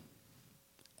parts.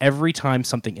 every time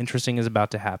something interesting is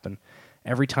about to happen,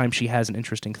 every time she has an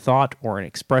interesting thought or an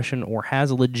expression or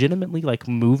has a legitimately like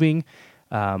moving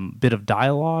bit of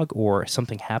dialogue or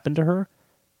something happen to her,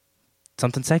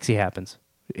 something sexy happens.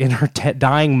 In her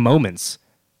dying moments,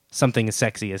 something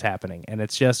sexy is happening, and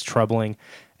it's just troubling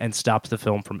and stops the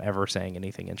film from ever saying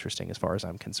anything interesting as far as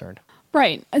I'm concerned.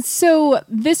 Right. So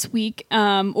this week,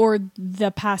 or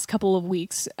the past couple of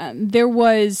weeks, there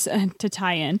was, to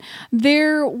tie in,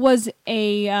 there was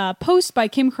a post by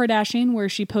Kim Kardashian where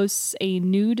she posts a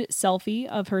nude selfie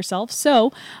of herself.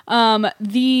 So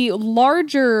the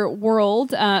larger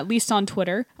world, at least on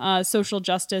Twitter, social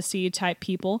justice-y type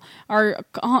people are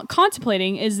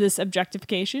contemplating, is this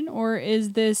objectification or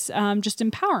is this just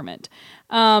empowerment?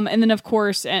 And then, of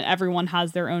course, and everyone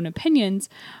has their own opinions,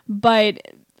 but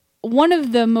one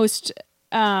of the most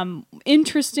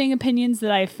interesting opinions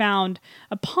that I found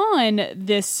upon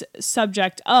this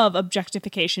subject of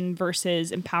objectification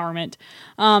versus empowerment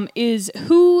is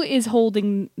who is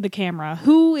holding the camera,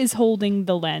 who is holding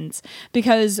the lens.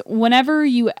 Because whenever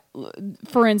you,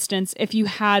 for instance, if you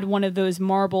had one of those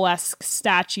marble-esque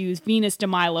statues, Venus de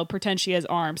Milo, pretend she has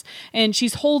arms, and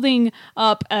she's holding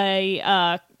up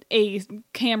a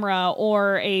camera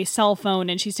or a cell phone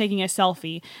and she's taking a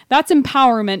selfie. That's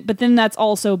empowerment, but then that's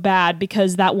also bad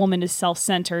because that woman is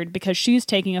self-centered because she's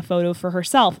taking a photo for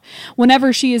herself.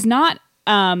 Whenever she is not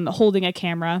holding a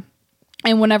camera,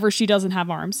 and whenever she doesn't have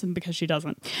arms, and because she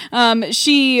doesn't,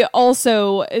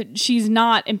 she's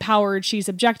not empowered, she's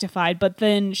objectified, but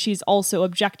then she's also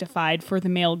objectified for the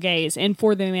male gaze and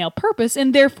for the male purpose,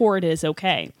 and therefore it is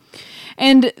okay.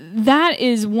 And that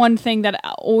is one thing that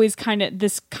always kind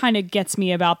of gets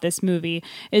me about this movie,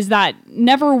 is that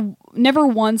never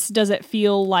once does it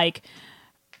feel like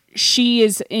she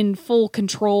is in full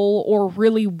control or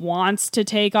really wants to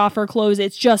take off her clothes.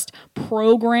 It's just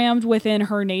programmed within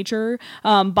her nature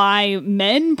by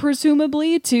men,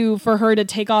 presumably, for her to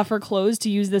take off her clothes, to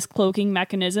use this cloaking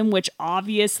mechanism, which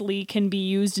obviously can be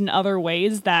used in other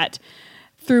ways that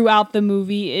throughout the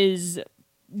movie is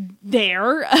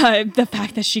there. The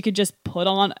fact that she could just put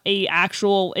on a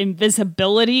actual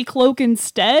invisibility cloak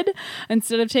instead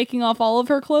of taking off all of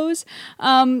her clothes.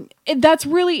 That's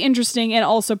really interesting and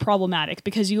also problematic,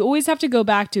 because you always have to go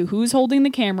back to who's holding the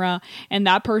camera, and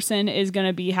that person is going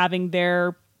to be having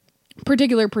their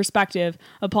particular perspective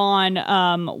upon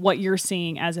what you're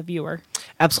seeing as a viewer.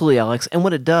 Absolutely, Alex. And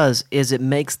what it does is it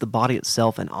makes the body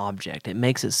itself an object. It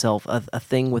makes itself a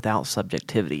thing without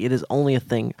subjectivity. It is only a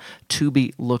thing to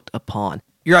be looked upon.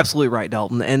 You're absolutely right,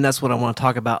 Dalton, and that's what I want to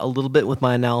talk about a little bit with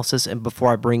my analysis. And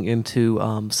before I bring into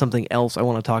something else I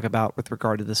want to talk about with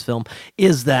regard to this film,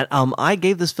 is that I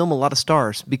gave this film a lot of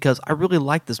stars because I really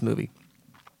like this movie.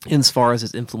 As far as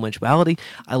its influentiality,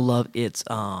 I love its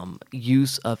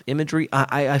use of imagery.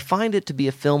 I find it to be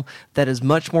a film that is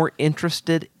much more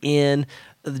interested in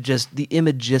just the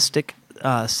imagistic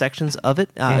sections of it,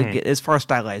 as far as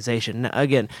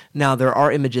stylization. Now there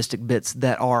are imagistic bits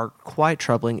that are quite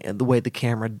troubling, and the way the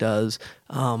camera does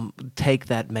take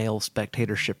that male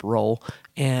spectatorship role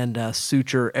and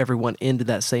suture everyone into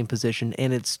that same position,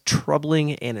 and it's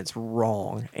troubling, and it's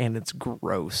wrong, and it's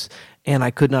gross, and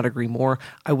I could not agree more.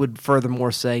 I would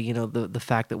furthermore say, the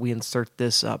fact that we insert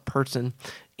this person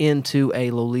into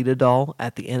a Lolita doll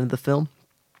at the end of the film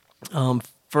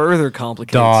further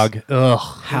complicates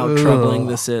how troubling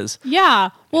this is.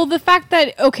 Yeah. Well, the fact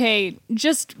that, okay,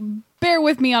 just bear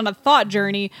with me on a thought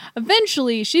journey.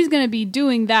 Eventually, she's going to be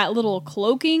doing that little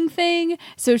cloaking thing.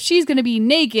 So she's going to be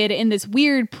naked in this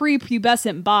weird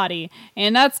prepubescent body.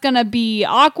 And that's going to be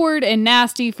awkward and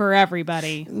nasty for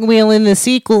everybody. Well, in the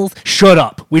sequels... Shut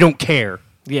up. We don't care.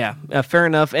 Yeah, fair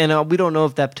enough. And we don't know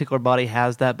if that particular body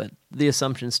has that, but the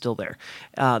assumption's still there.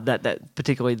 That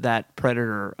particularly that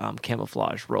predator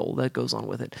camouflage role that goes on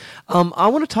with it. I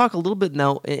want to talk a little bit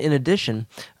now, in addition,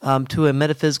 to a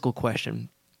metaphysical question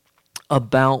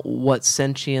about what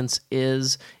sentience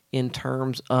is in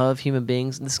terms of human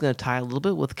beings. And this is going to tie a little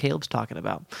bit with what Caleb's talking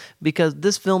about, because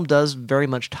this film does very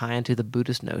much tie into the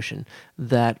Buddhist notion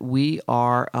that we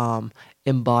are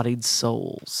embodied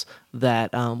souls,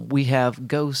 that we have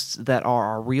ghosts that are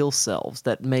our real selves,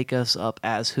 that make us up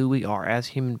as who we are as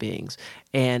human beings,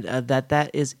 and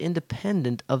that is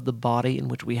independent of the body in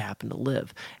which we happen to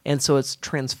live. And so it's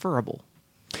transferable.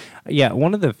 Yeah,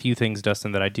 one of the few things,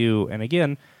 Dustin, that I do, and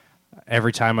again,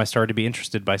 every time I started to be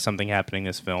interested by something happening in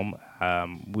this film,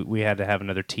 we had to have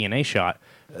another TNA shot.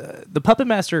 The Puppet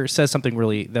Master says something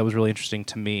that was really interesting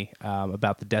to me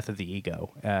about the death of the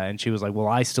ego. And she was like, well,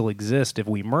 I still exist if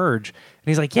we merge. And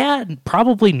he's like, yeah,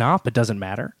 probably not, but doesn't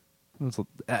matter. And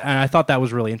I thought that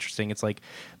was really interesting. It's like,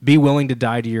 be willing to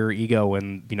die to your ego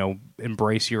and,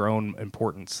 embrace your own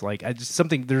importance. Like,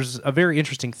 there's a very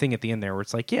interesting thing at the end there where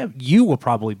it's like, yeah, you will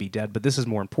probably be dead, but this is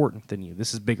more important than you.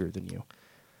 This is bigger than you.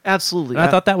 Absolutely. And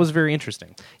I thought that was very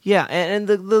interesting. Yeah, and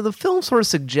the film sort of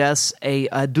suggests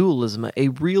a dualism, a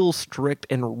real strict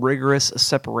and rigorous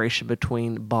separation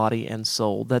between body and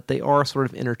soul, that they are sort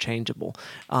of interchangeable.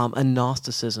 A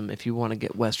Gnosticism, if you want to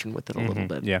get Western with it a little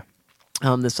bit. Yeah.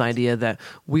 This idea that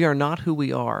we are not who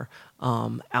we are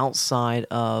outside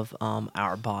of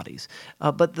our bodies.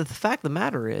 But the fact of the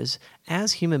matter is,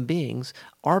 as human beings,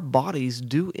 our bodies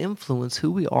do influence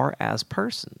who we are as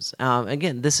persons.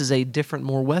 Again, this is a different,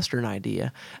 more Western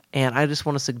idea, and I just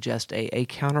want to suggest a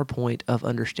counterpoint of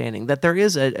understanding that there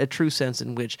is a true sense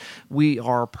in which we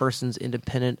are persons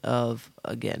independent of,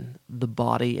 again, the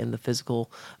body and the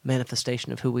physical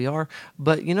manifestation of who we are.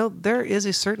 But, there is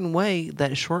a certain way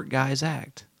that short guys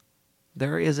act.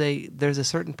 There's a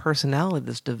certain personality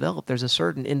that's developed. There's a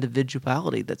certain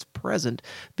individuality that's present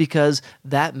because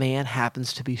that man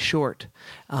happens to be short.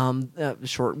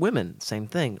 Short women, same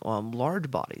thing.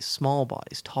 Large bodies, small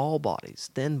bodies, tall bodies,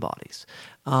 thin bodies.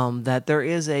 That there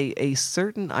is a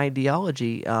certain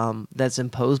ideology that's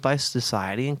imposed by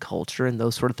society and culture and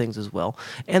those sort of things as well.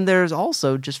 And there's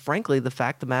also, just frankly, the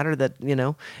fact of the matter that,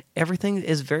 everything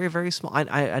is very, very small.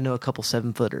 I know a couple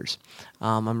 7-footers.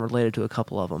 I'm related to a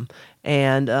couple of them.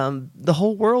 And the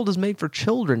whole world is made for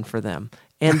children for them.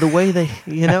 And the way they,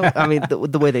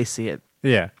 the way they see it.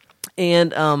 Yeah.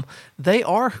 And they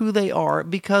are who they are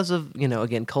because of,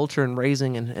 again, culture and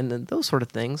raising and those sort of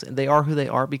things. And they are who they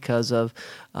are because of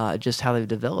just how they've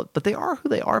developed. But they are who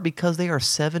they are because they are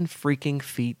 7 freaking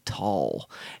feet tall.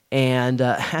 And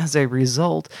as a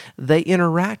result, they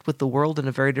interact with the world in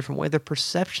a very different way. Their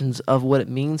perceptions of what it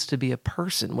means to be a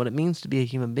person, what it means to be a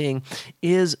human being,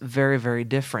 is very, very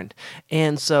different.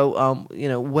 And so,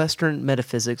 Western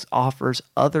metaphysics offers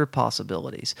other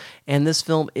possibilities. And this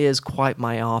film is quite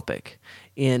myopic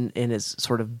in its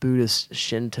sort of Buddhist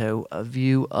Shinto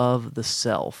view of the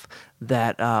self,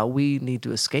 that we need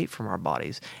to escape from our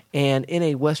bodies. And in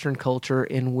a Western culture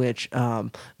in which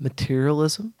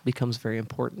materialism becomes very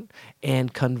important,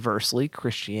 and conversely,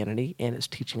 Christianity and its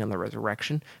teaching on the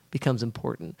resurrection becomes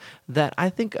important, that I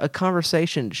think a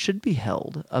conversation should be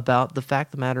held about the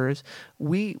fact of the matter is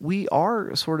we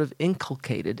are sort of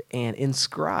inculcated and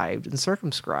inscribed and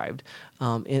circumscribed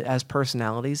as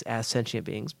personalities, as sentient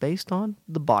beings, based on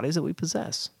the bodies that we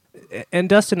possess. And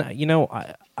Dustin,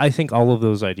 I think all of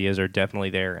those ideas are definitely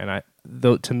there.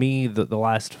 And to me, the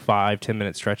last 5-10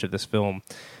 minute stretch of this film,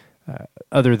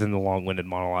 other than the long-winded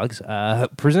monologues,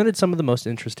 presented some of the most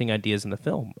interesting ideas in the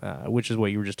film, which is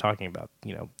what you were just talking about.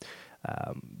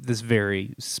 This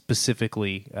very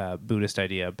specifically Buddhist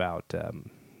idea about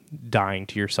dying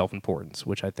to your self-importance,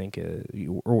 which I think,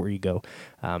 or ego,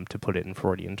 to put it in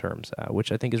Freudian terms,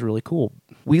 which I think is really cool.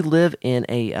 We live in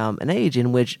an age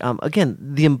in which, again,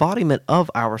 the embodiment of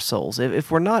our souls,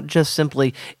 if we're not just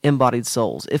simply embodied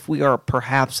souls, if we are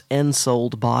perhaps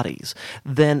ensouled bodies,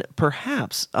 then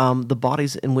perhaps the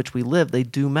bodies in which we live, they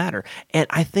do matter. And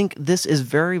I think this is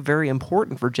very, very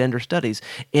important for gender studies,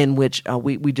 in which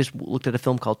we just looked at a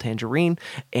film called Tangerine,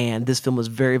 and this film was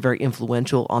very, very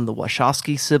influential on the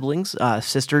Wachowski siblings,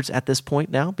 sisters at this point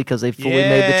now, because they've fully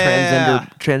made the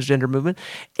transgender movement.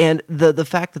 And the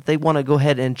fact that they want to go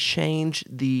ahead and change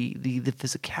the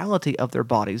physicality of their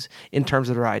bodies in terms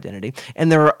of their identity.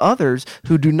 And there are others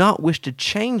who do not wish to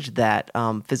change that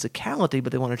physicality,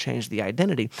 but they want to change the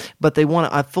identity. But they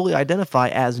want to fully identify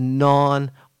as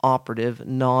non-operative,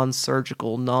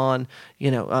 non-surgical,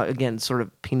 again, sort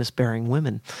of penis-bearing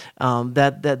women.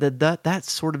 That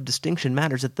sort of distinction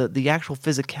matters, that the actual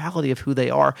physicality of who they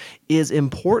are is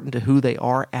important to who they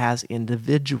are as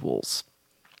individuals,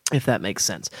 if that makes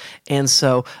sense. And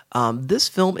so this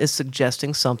film is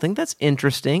suggesting something that's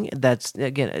interesting. That's,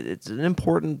 again, it's an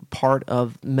important part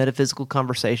of metaphysical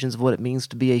conversations of what it means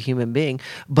to be a human being.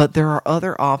 But there are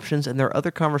other options and there are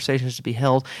other conversations to be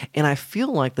held. And I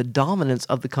feel like the dominance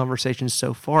of the conversation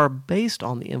so far, based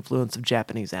on the influence of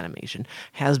Japanese animation,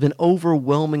 has been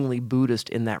overwhelmingly Buddhist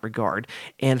in that regard.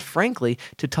 And frankly,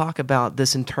 to talk about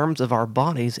this in terms of our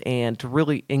bodies and to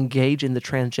really engage in the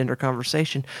transgender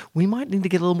conversation, we might need to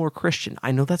get a little more Christian.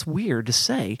 I know that's weird to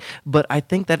say, but I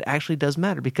think that actually does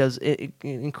matter, because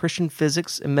in Christian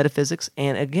physics and metaphysics,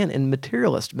 and again in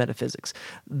materialist metaphysics,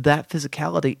 that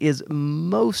physicality is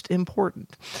most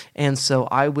important. And so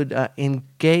I would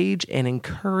engage and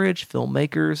encourage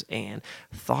filmmakers and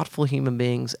thoughtful human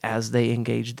beings as they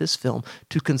engage this film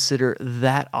to consider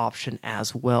that option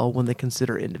as well when they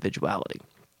consider individuality.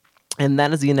 And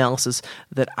that is the analysis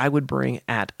that I would bring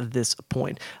at this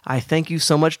point. I thank you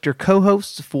so much, dear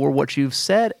co-hosts, for what you've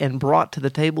said and brought to the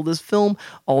table. This film,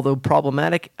 although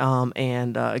problematic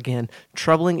and again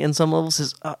troubling in some levels,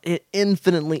 is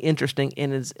infinitely interesting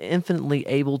and is infinitely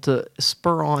able to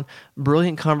spur on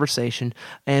brilliant conversation.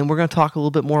 And we're going to talk a little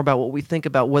bit more about what we think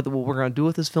about what we're going to do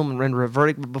with this film and render a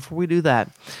verdict. But before we do that,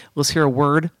 let's hear a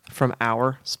word from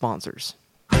our sponsors.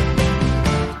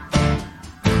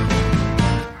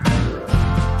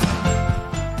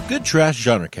 Good Trash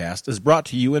Genrecast is brought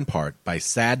to you in part by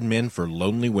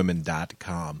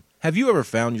SadMenForLonelyWomen.com. Have you ever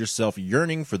found yourself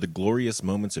yearning for the glorious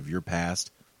moments of your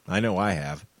past? I know I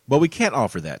have. Well, we can't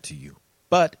offer that to you.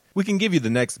 But we can give you the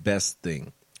next best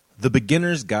thing. The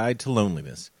Beginner's Guide to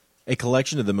Loneliness, a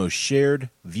collection of the most shared,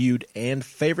 viewed, and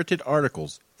favorited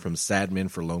articles from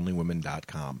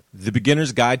SadMenForLonelyWomen.com. The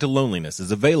Beginner's Guide to Loneliness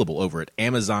is available over at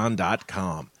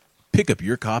Amazon.com. Pick up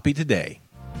your copy today.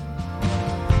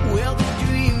 Well, the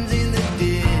dreams in the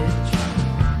ditch.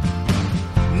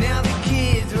 Now the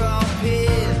kids are all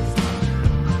pissed.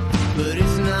 But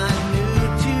it's not new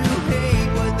to hate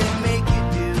what they make you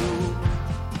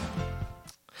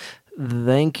do.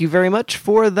 Thank you very much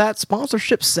for that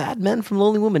sponsorship, Sad Men from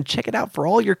Lonely Women. Check it out for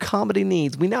all your comedy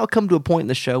needs. We now come to a point in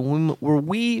the show where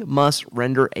we must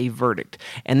render a verdict.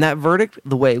 And that verdict,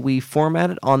 the way we format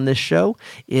it on this show,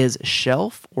 is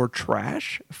shelf or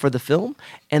trash for the film,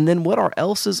 and then what our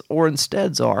else's or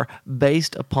insteads are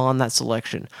based upon that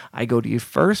selection. I go to you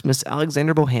first, Miss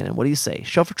Alexander Bohannon. What do you say?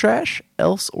 Shelf or trash,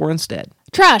 else or instead?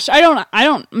 Trash. I'm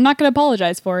not going to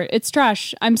apologize for it. It's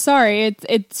trash. I'm sorry. At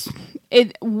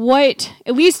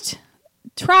least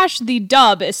trash the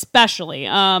dub, especially.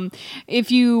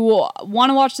 If you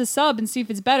want to watch the sub and see if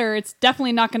it's better, it's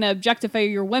definitely not going to objectify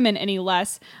your women any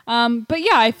less. But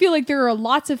yeah, I feel like there are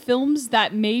lots of films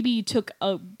that maybe took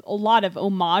a lot of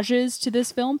homages to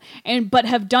this film but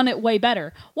have done it way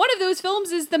better. One of those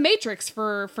films is The Matrix,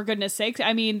 for goodness sakes.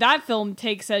 I mean, that film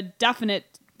takes a definite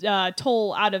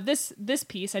toll out of this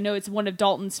piece. I know it's one of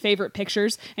Dalton's favorite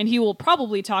pictures, and he will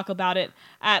probably talk about it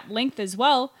at length as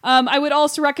well. I would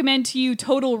also recommend to you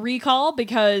Total Recall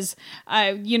because,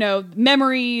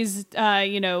 memories,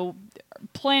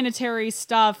 planetary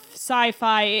stuff,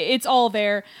 sci-fi, it's all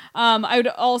there. I would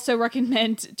also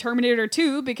recommend Terminator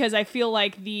 2 because I feel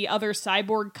like the other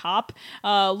cyborg cop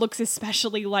looks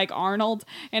especially like Arnold,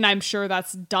 and I'm sure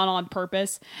that's done on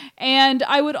purpose. And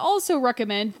I would also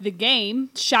recommend the game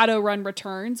Shadowrun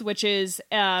Returns, which is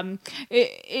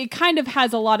it kind of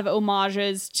has a lot of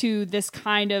homages to this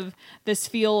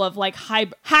feel of like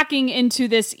hacking into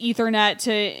this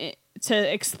Ethernet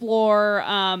to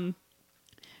explore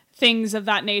things of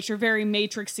that nature, very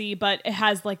Matrixy, but it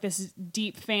has like this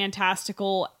deep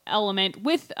fantastical element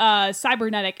with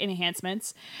cybernetic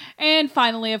enhancements. And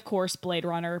finally, of course, Blade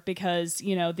Runner, because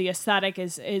the aesthetic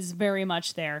is very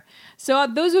much there. So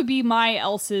those would be my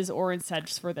else's or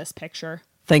insteads for this picture.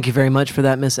 Thank you very much for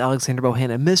that, Miss Alexander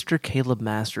Bohannon. Mr. Caleb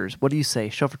Masters, what do you say?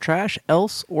 Shelf or trash,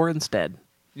 else or instead?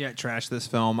 Yeah, trash this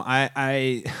film.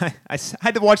 I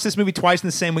had to watch this movie twice in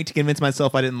the same week to convince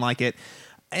myself I didn't like it.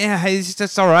 Yeah, it's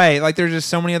just all right. Like, there's just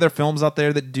so many other films out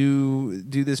there that do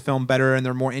this film better, and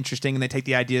they're more interesting, and they take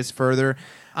the ideas further.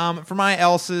 For my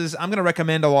else's, I'm going to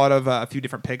recommend a few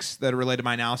different picks that are related to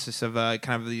my analysis of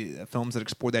kind of the films that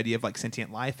explore the idea of like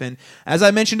sentient life. And as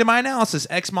I mentioned in my analysis,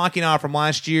 Ex Machina from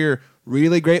last year,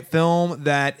 really great film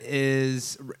that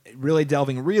is really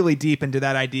delving really deep into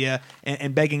that idea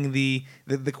and begging the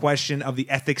question of the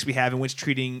ethics we have in which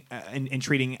treating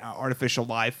artificial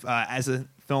life as a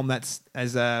film that's,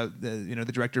 as the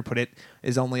director put it,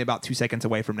 is only about 2 seconds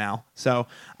away from now. So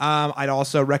I'd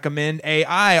also recommend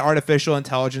AI, Artificial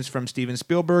Intelligence from Steven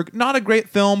Spielberg. Not a great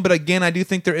film, but again, I do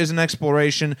think there is an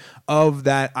exploration of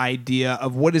that idea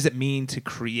of what does it mean to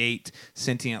create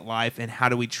sentient life and how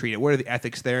do we treat it? What are the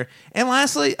ethics there? And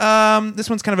lastly, this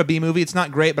one's kind of a B movie. It's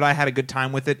not great, but I had a good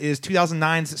time with it. Is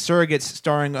 2009's Surrogates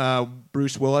starring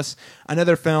Bruce Willis.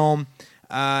 Another film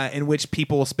in which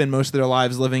people spend most of their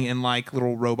lives living in like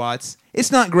little robots.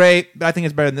 It's not great, but I think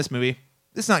it's better than this movie.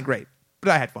 It's not great,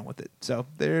 but I had fun with it. So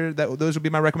those would be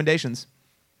my recommendations.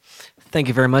 Thank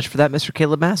you very much for that, Mr.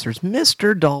 Caleb Masters.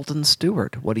 Mr. Dalton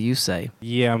Stewart, what do you say?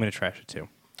 Yeah, I'm going to trash it too.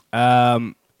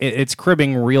 It's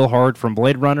cribbing real hard from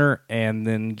Blade Runner and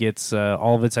then gets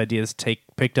all of its ideas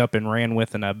picked up and ran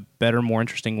with in a better, more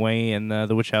interesting way in the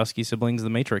Wachowski siblings, The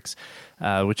Matrix.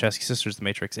 Wachowski sisters, The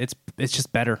Matrix. It's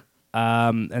just better.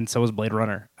 and so is Blade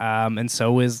Runner, and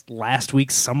so is last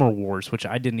week's Summer Wars, which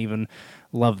I didn't even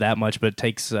love that much, but it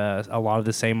takes a lot of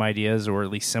the same ideas, or at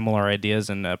least similar ideas,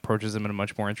 and approaches them in a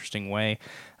much more interesting way.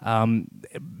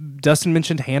 Dustin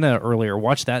mentioned Hannah earlier.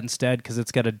 Watch that instead, because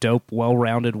it's got a dope,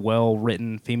 well-rounded,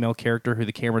 well-written female character who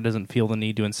the camera doesn't feel the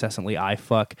need to incessantly eye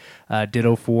fuck.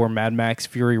 Ditto for Mad Max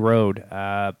Fury Road,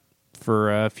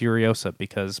 for Furiosa,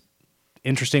 because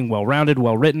interesting, well-rounded,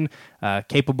 well-written,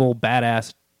 capable,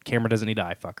 badass. Camera doesn't need to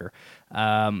eye fuck her.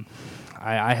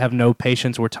 I have no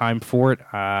patience or time for it.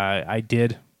 I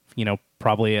did,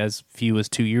 probably as few as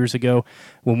 2 years ago.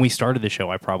 When we started the show,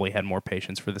 I probably had more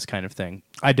patience for this kind of thing.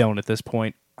 I don't at this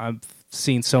point. I've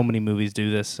seen so many movies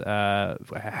do this.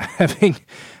 Having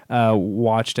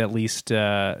watched at least,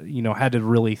 had to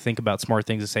really think about smart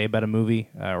things to say about a movie,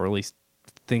 or at least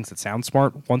things that sound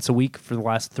smart once a week for the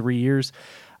last 3 years.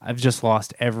 I've just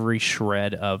lost every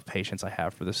shred of patience I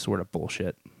have for this sort of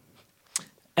bullshit.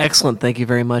 Excellent. Thank you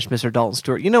very much, Mr. Dalton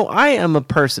Stewart. I am a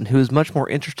person who is much more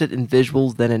interested in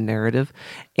visuals than in narrative,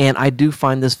 and I do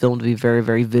find this film to be very,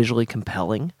 very visually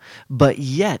compelling. But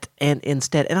yet, and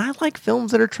instead, and I like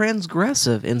films that are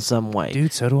transgressive in some way.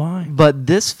 Dude, so do I. But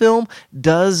this film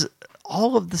does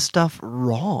all of the stuff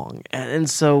wrong. And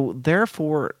so,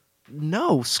 therefore,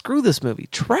 no, screw this movie.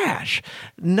 Trash.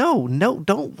 No,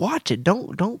 don't watch it.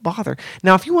 Don't bother.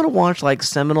 Now, if you want to watch like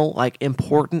seminal, like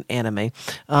important anime,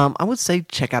 I would say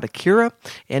check out Akira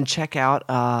and check out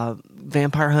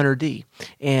Vampire Hunter D.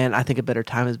 And I think a better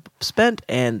time is spent,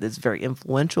 and it's very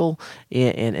influential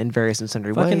in various and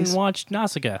sundry ways. Fucking watch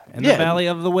Nausicaa and the Valley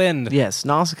of the Wind. Yes,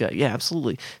 Nausicaa. Yeah,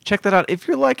 absolutely. Check that out. If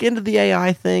you're like into the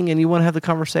AI thing and you want to have the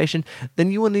conversation,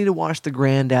 then you will need to watch the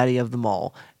granddaddy of them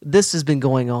all. This has been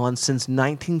going on since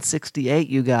 1968,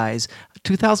 you guys.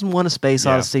 2001: A Space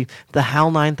Odyssey, the HAL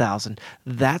 9000.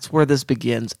 That's where this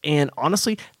begins. And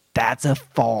honestly, that's a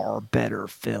far better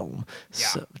film. Yeah.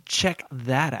 So check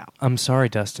that out. I'm sorry,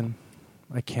 Dustin.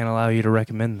 I can't allow you to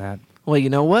recommend that. Well,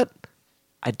 you know what?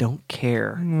 I don't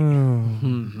care.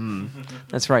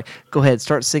 That's right. Go ahead.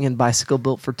 Start singing Bicycle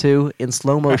Built for Two in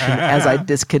slow motion as I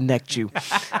disconnect you.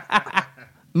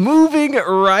 Moving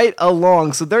right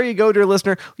along. So there you go, dear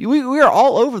listener. We are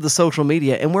all over the social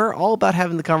media, and we're all about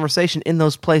having the conversation in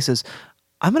those places.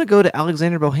 I'm going to go to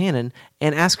Alexandra Bohannon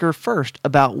and ask her first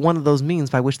about one of those means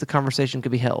by which the conversation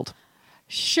could be held.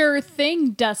 Sure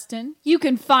thing, Dustin. You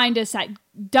can find us at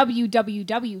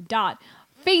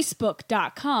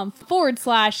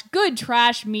www.facebook.com/Good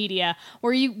Trash Media,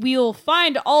 where we'll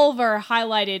find all of our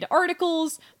highlighted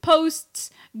articles, posts,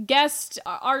 guest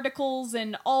articles,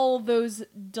 and all those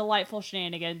delightful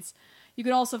shenanigans. You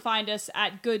can also find us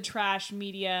at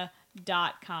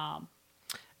goodtrashmedia.com.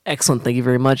 Excellent. Thank you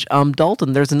very much.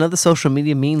 Dalton, there's another social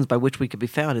media means by which we could be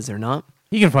found, is there not?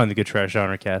 You can find the Good Trash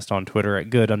Genrecast on Twitter at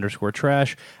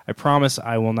good_trash. I promise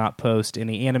I will not post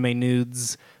any anime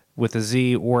nudes with a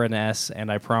Z or an S,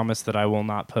 and I promise that I will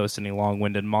not post any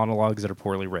long-winded monologues that are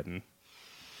poorly written.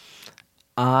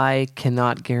 I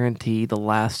cannot guarantee the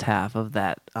last half of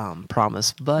that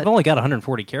promise, but I've only got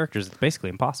 140 characters. It's basically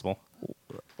impossible.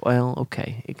 Well,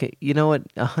 okay. You know what?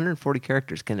 140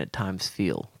 characters can at times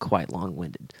feel quite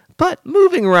long-winded. But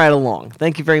moving right along.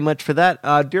 Thank you very much for that,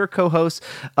 dear co-hosts.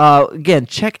 Again,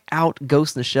 check out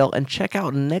Ghost in the Shell and check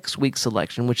out next week's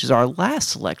selection, which is our last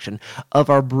selection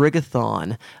of our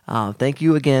Brigathon. Thank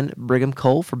you again, Brigham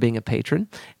Cole, for being a patron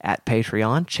at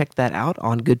Patreon. Check that out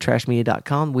on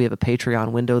goodtrashmedia.com. We have a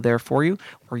Patreon window there for you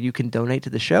where you can donate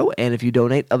to the show. And if you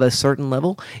donate of a certain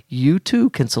level, you too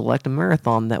can select a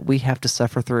marathon that we have to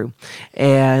suffer through.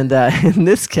 And in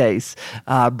this case,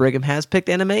 Brigham has picked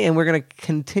anime, and we're going to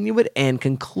continue it and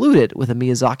conclude it with a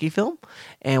Miyazaki film.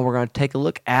 And we're going to take a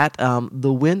look at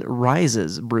The Wind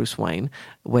Rises, Bruce Wayne.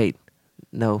 Wait.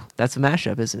 No, that's a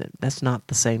mashup, isn't it? That's not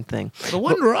the same thing. The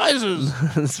Wind Rises.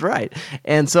 That's right.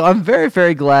 And so I'm very,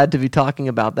 very glad to be talking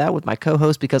about that with my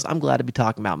co-host, because I'm glad to be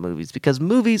talking about movies, because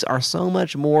movies are so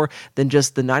much more than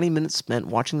just the 90 minutes spent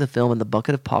watching the film and the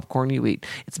bucket of popcorn you eat.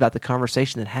 It's about the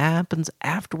conversation that happens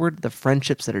afterward, the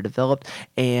friendships that are developed,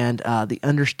 and the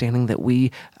understanding that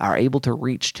we are able to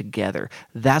reach together.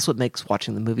 That's what makes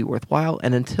watching the movie worthwhile.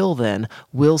 And until then,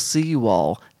 we'll see you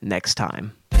all next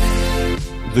time.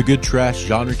 The Good Trash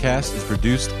Genrecast is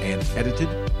produced and edited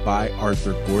by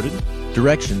Arthur Gordon.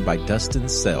 Direction by Dustin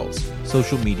Sells.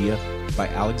 Social media by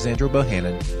Alexandra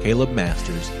Bohannon, Caleb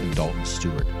Masters, and Dalton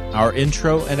Stewart. Our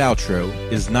intro and outro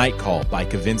is Night Call by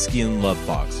Kavinsky and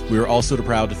Lovefox. We are also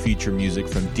proud to feature music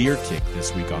from Deer Tick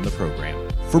this week on the program.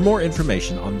 For more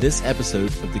information on this episode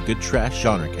of the Good Trash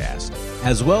Genrecast,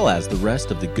 as well as the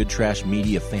rest of the Good Trash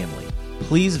Media family,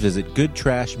 please visit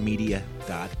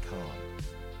goodtrashmedia.com.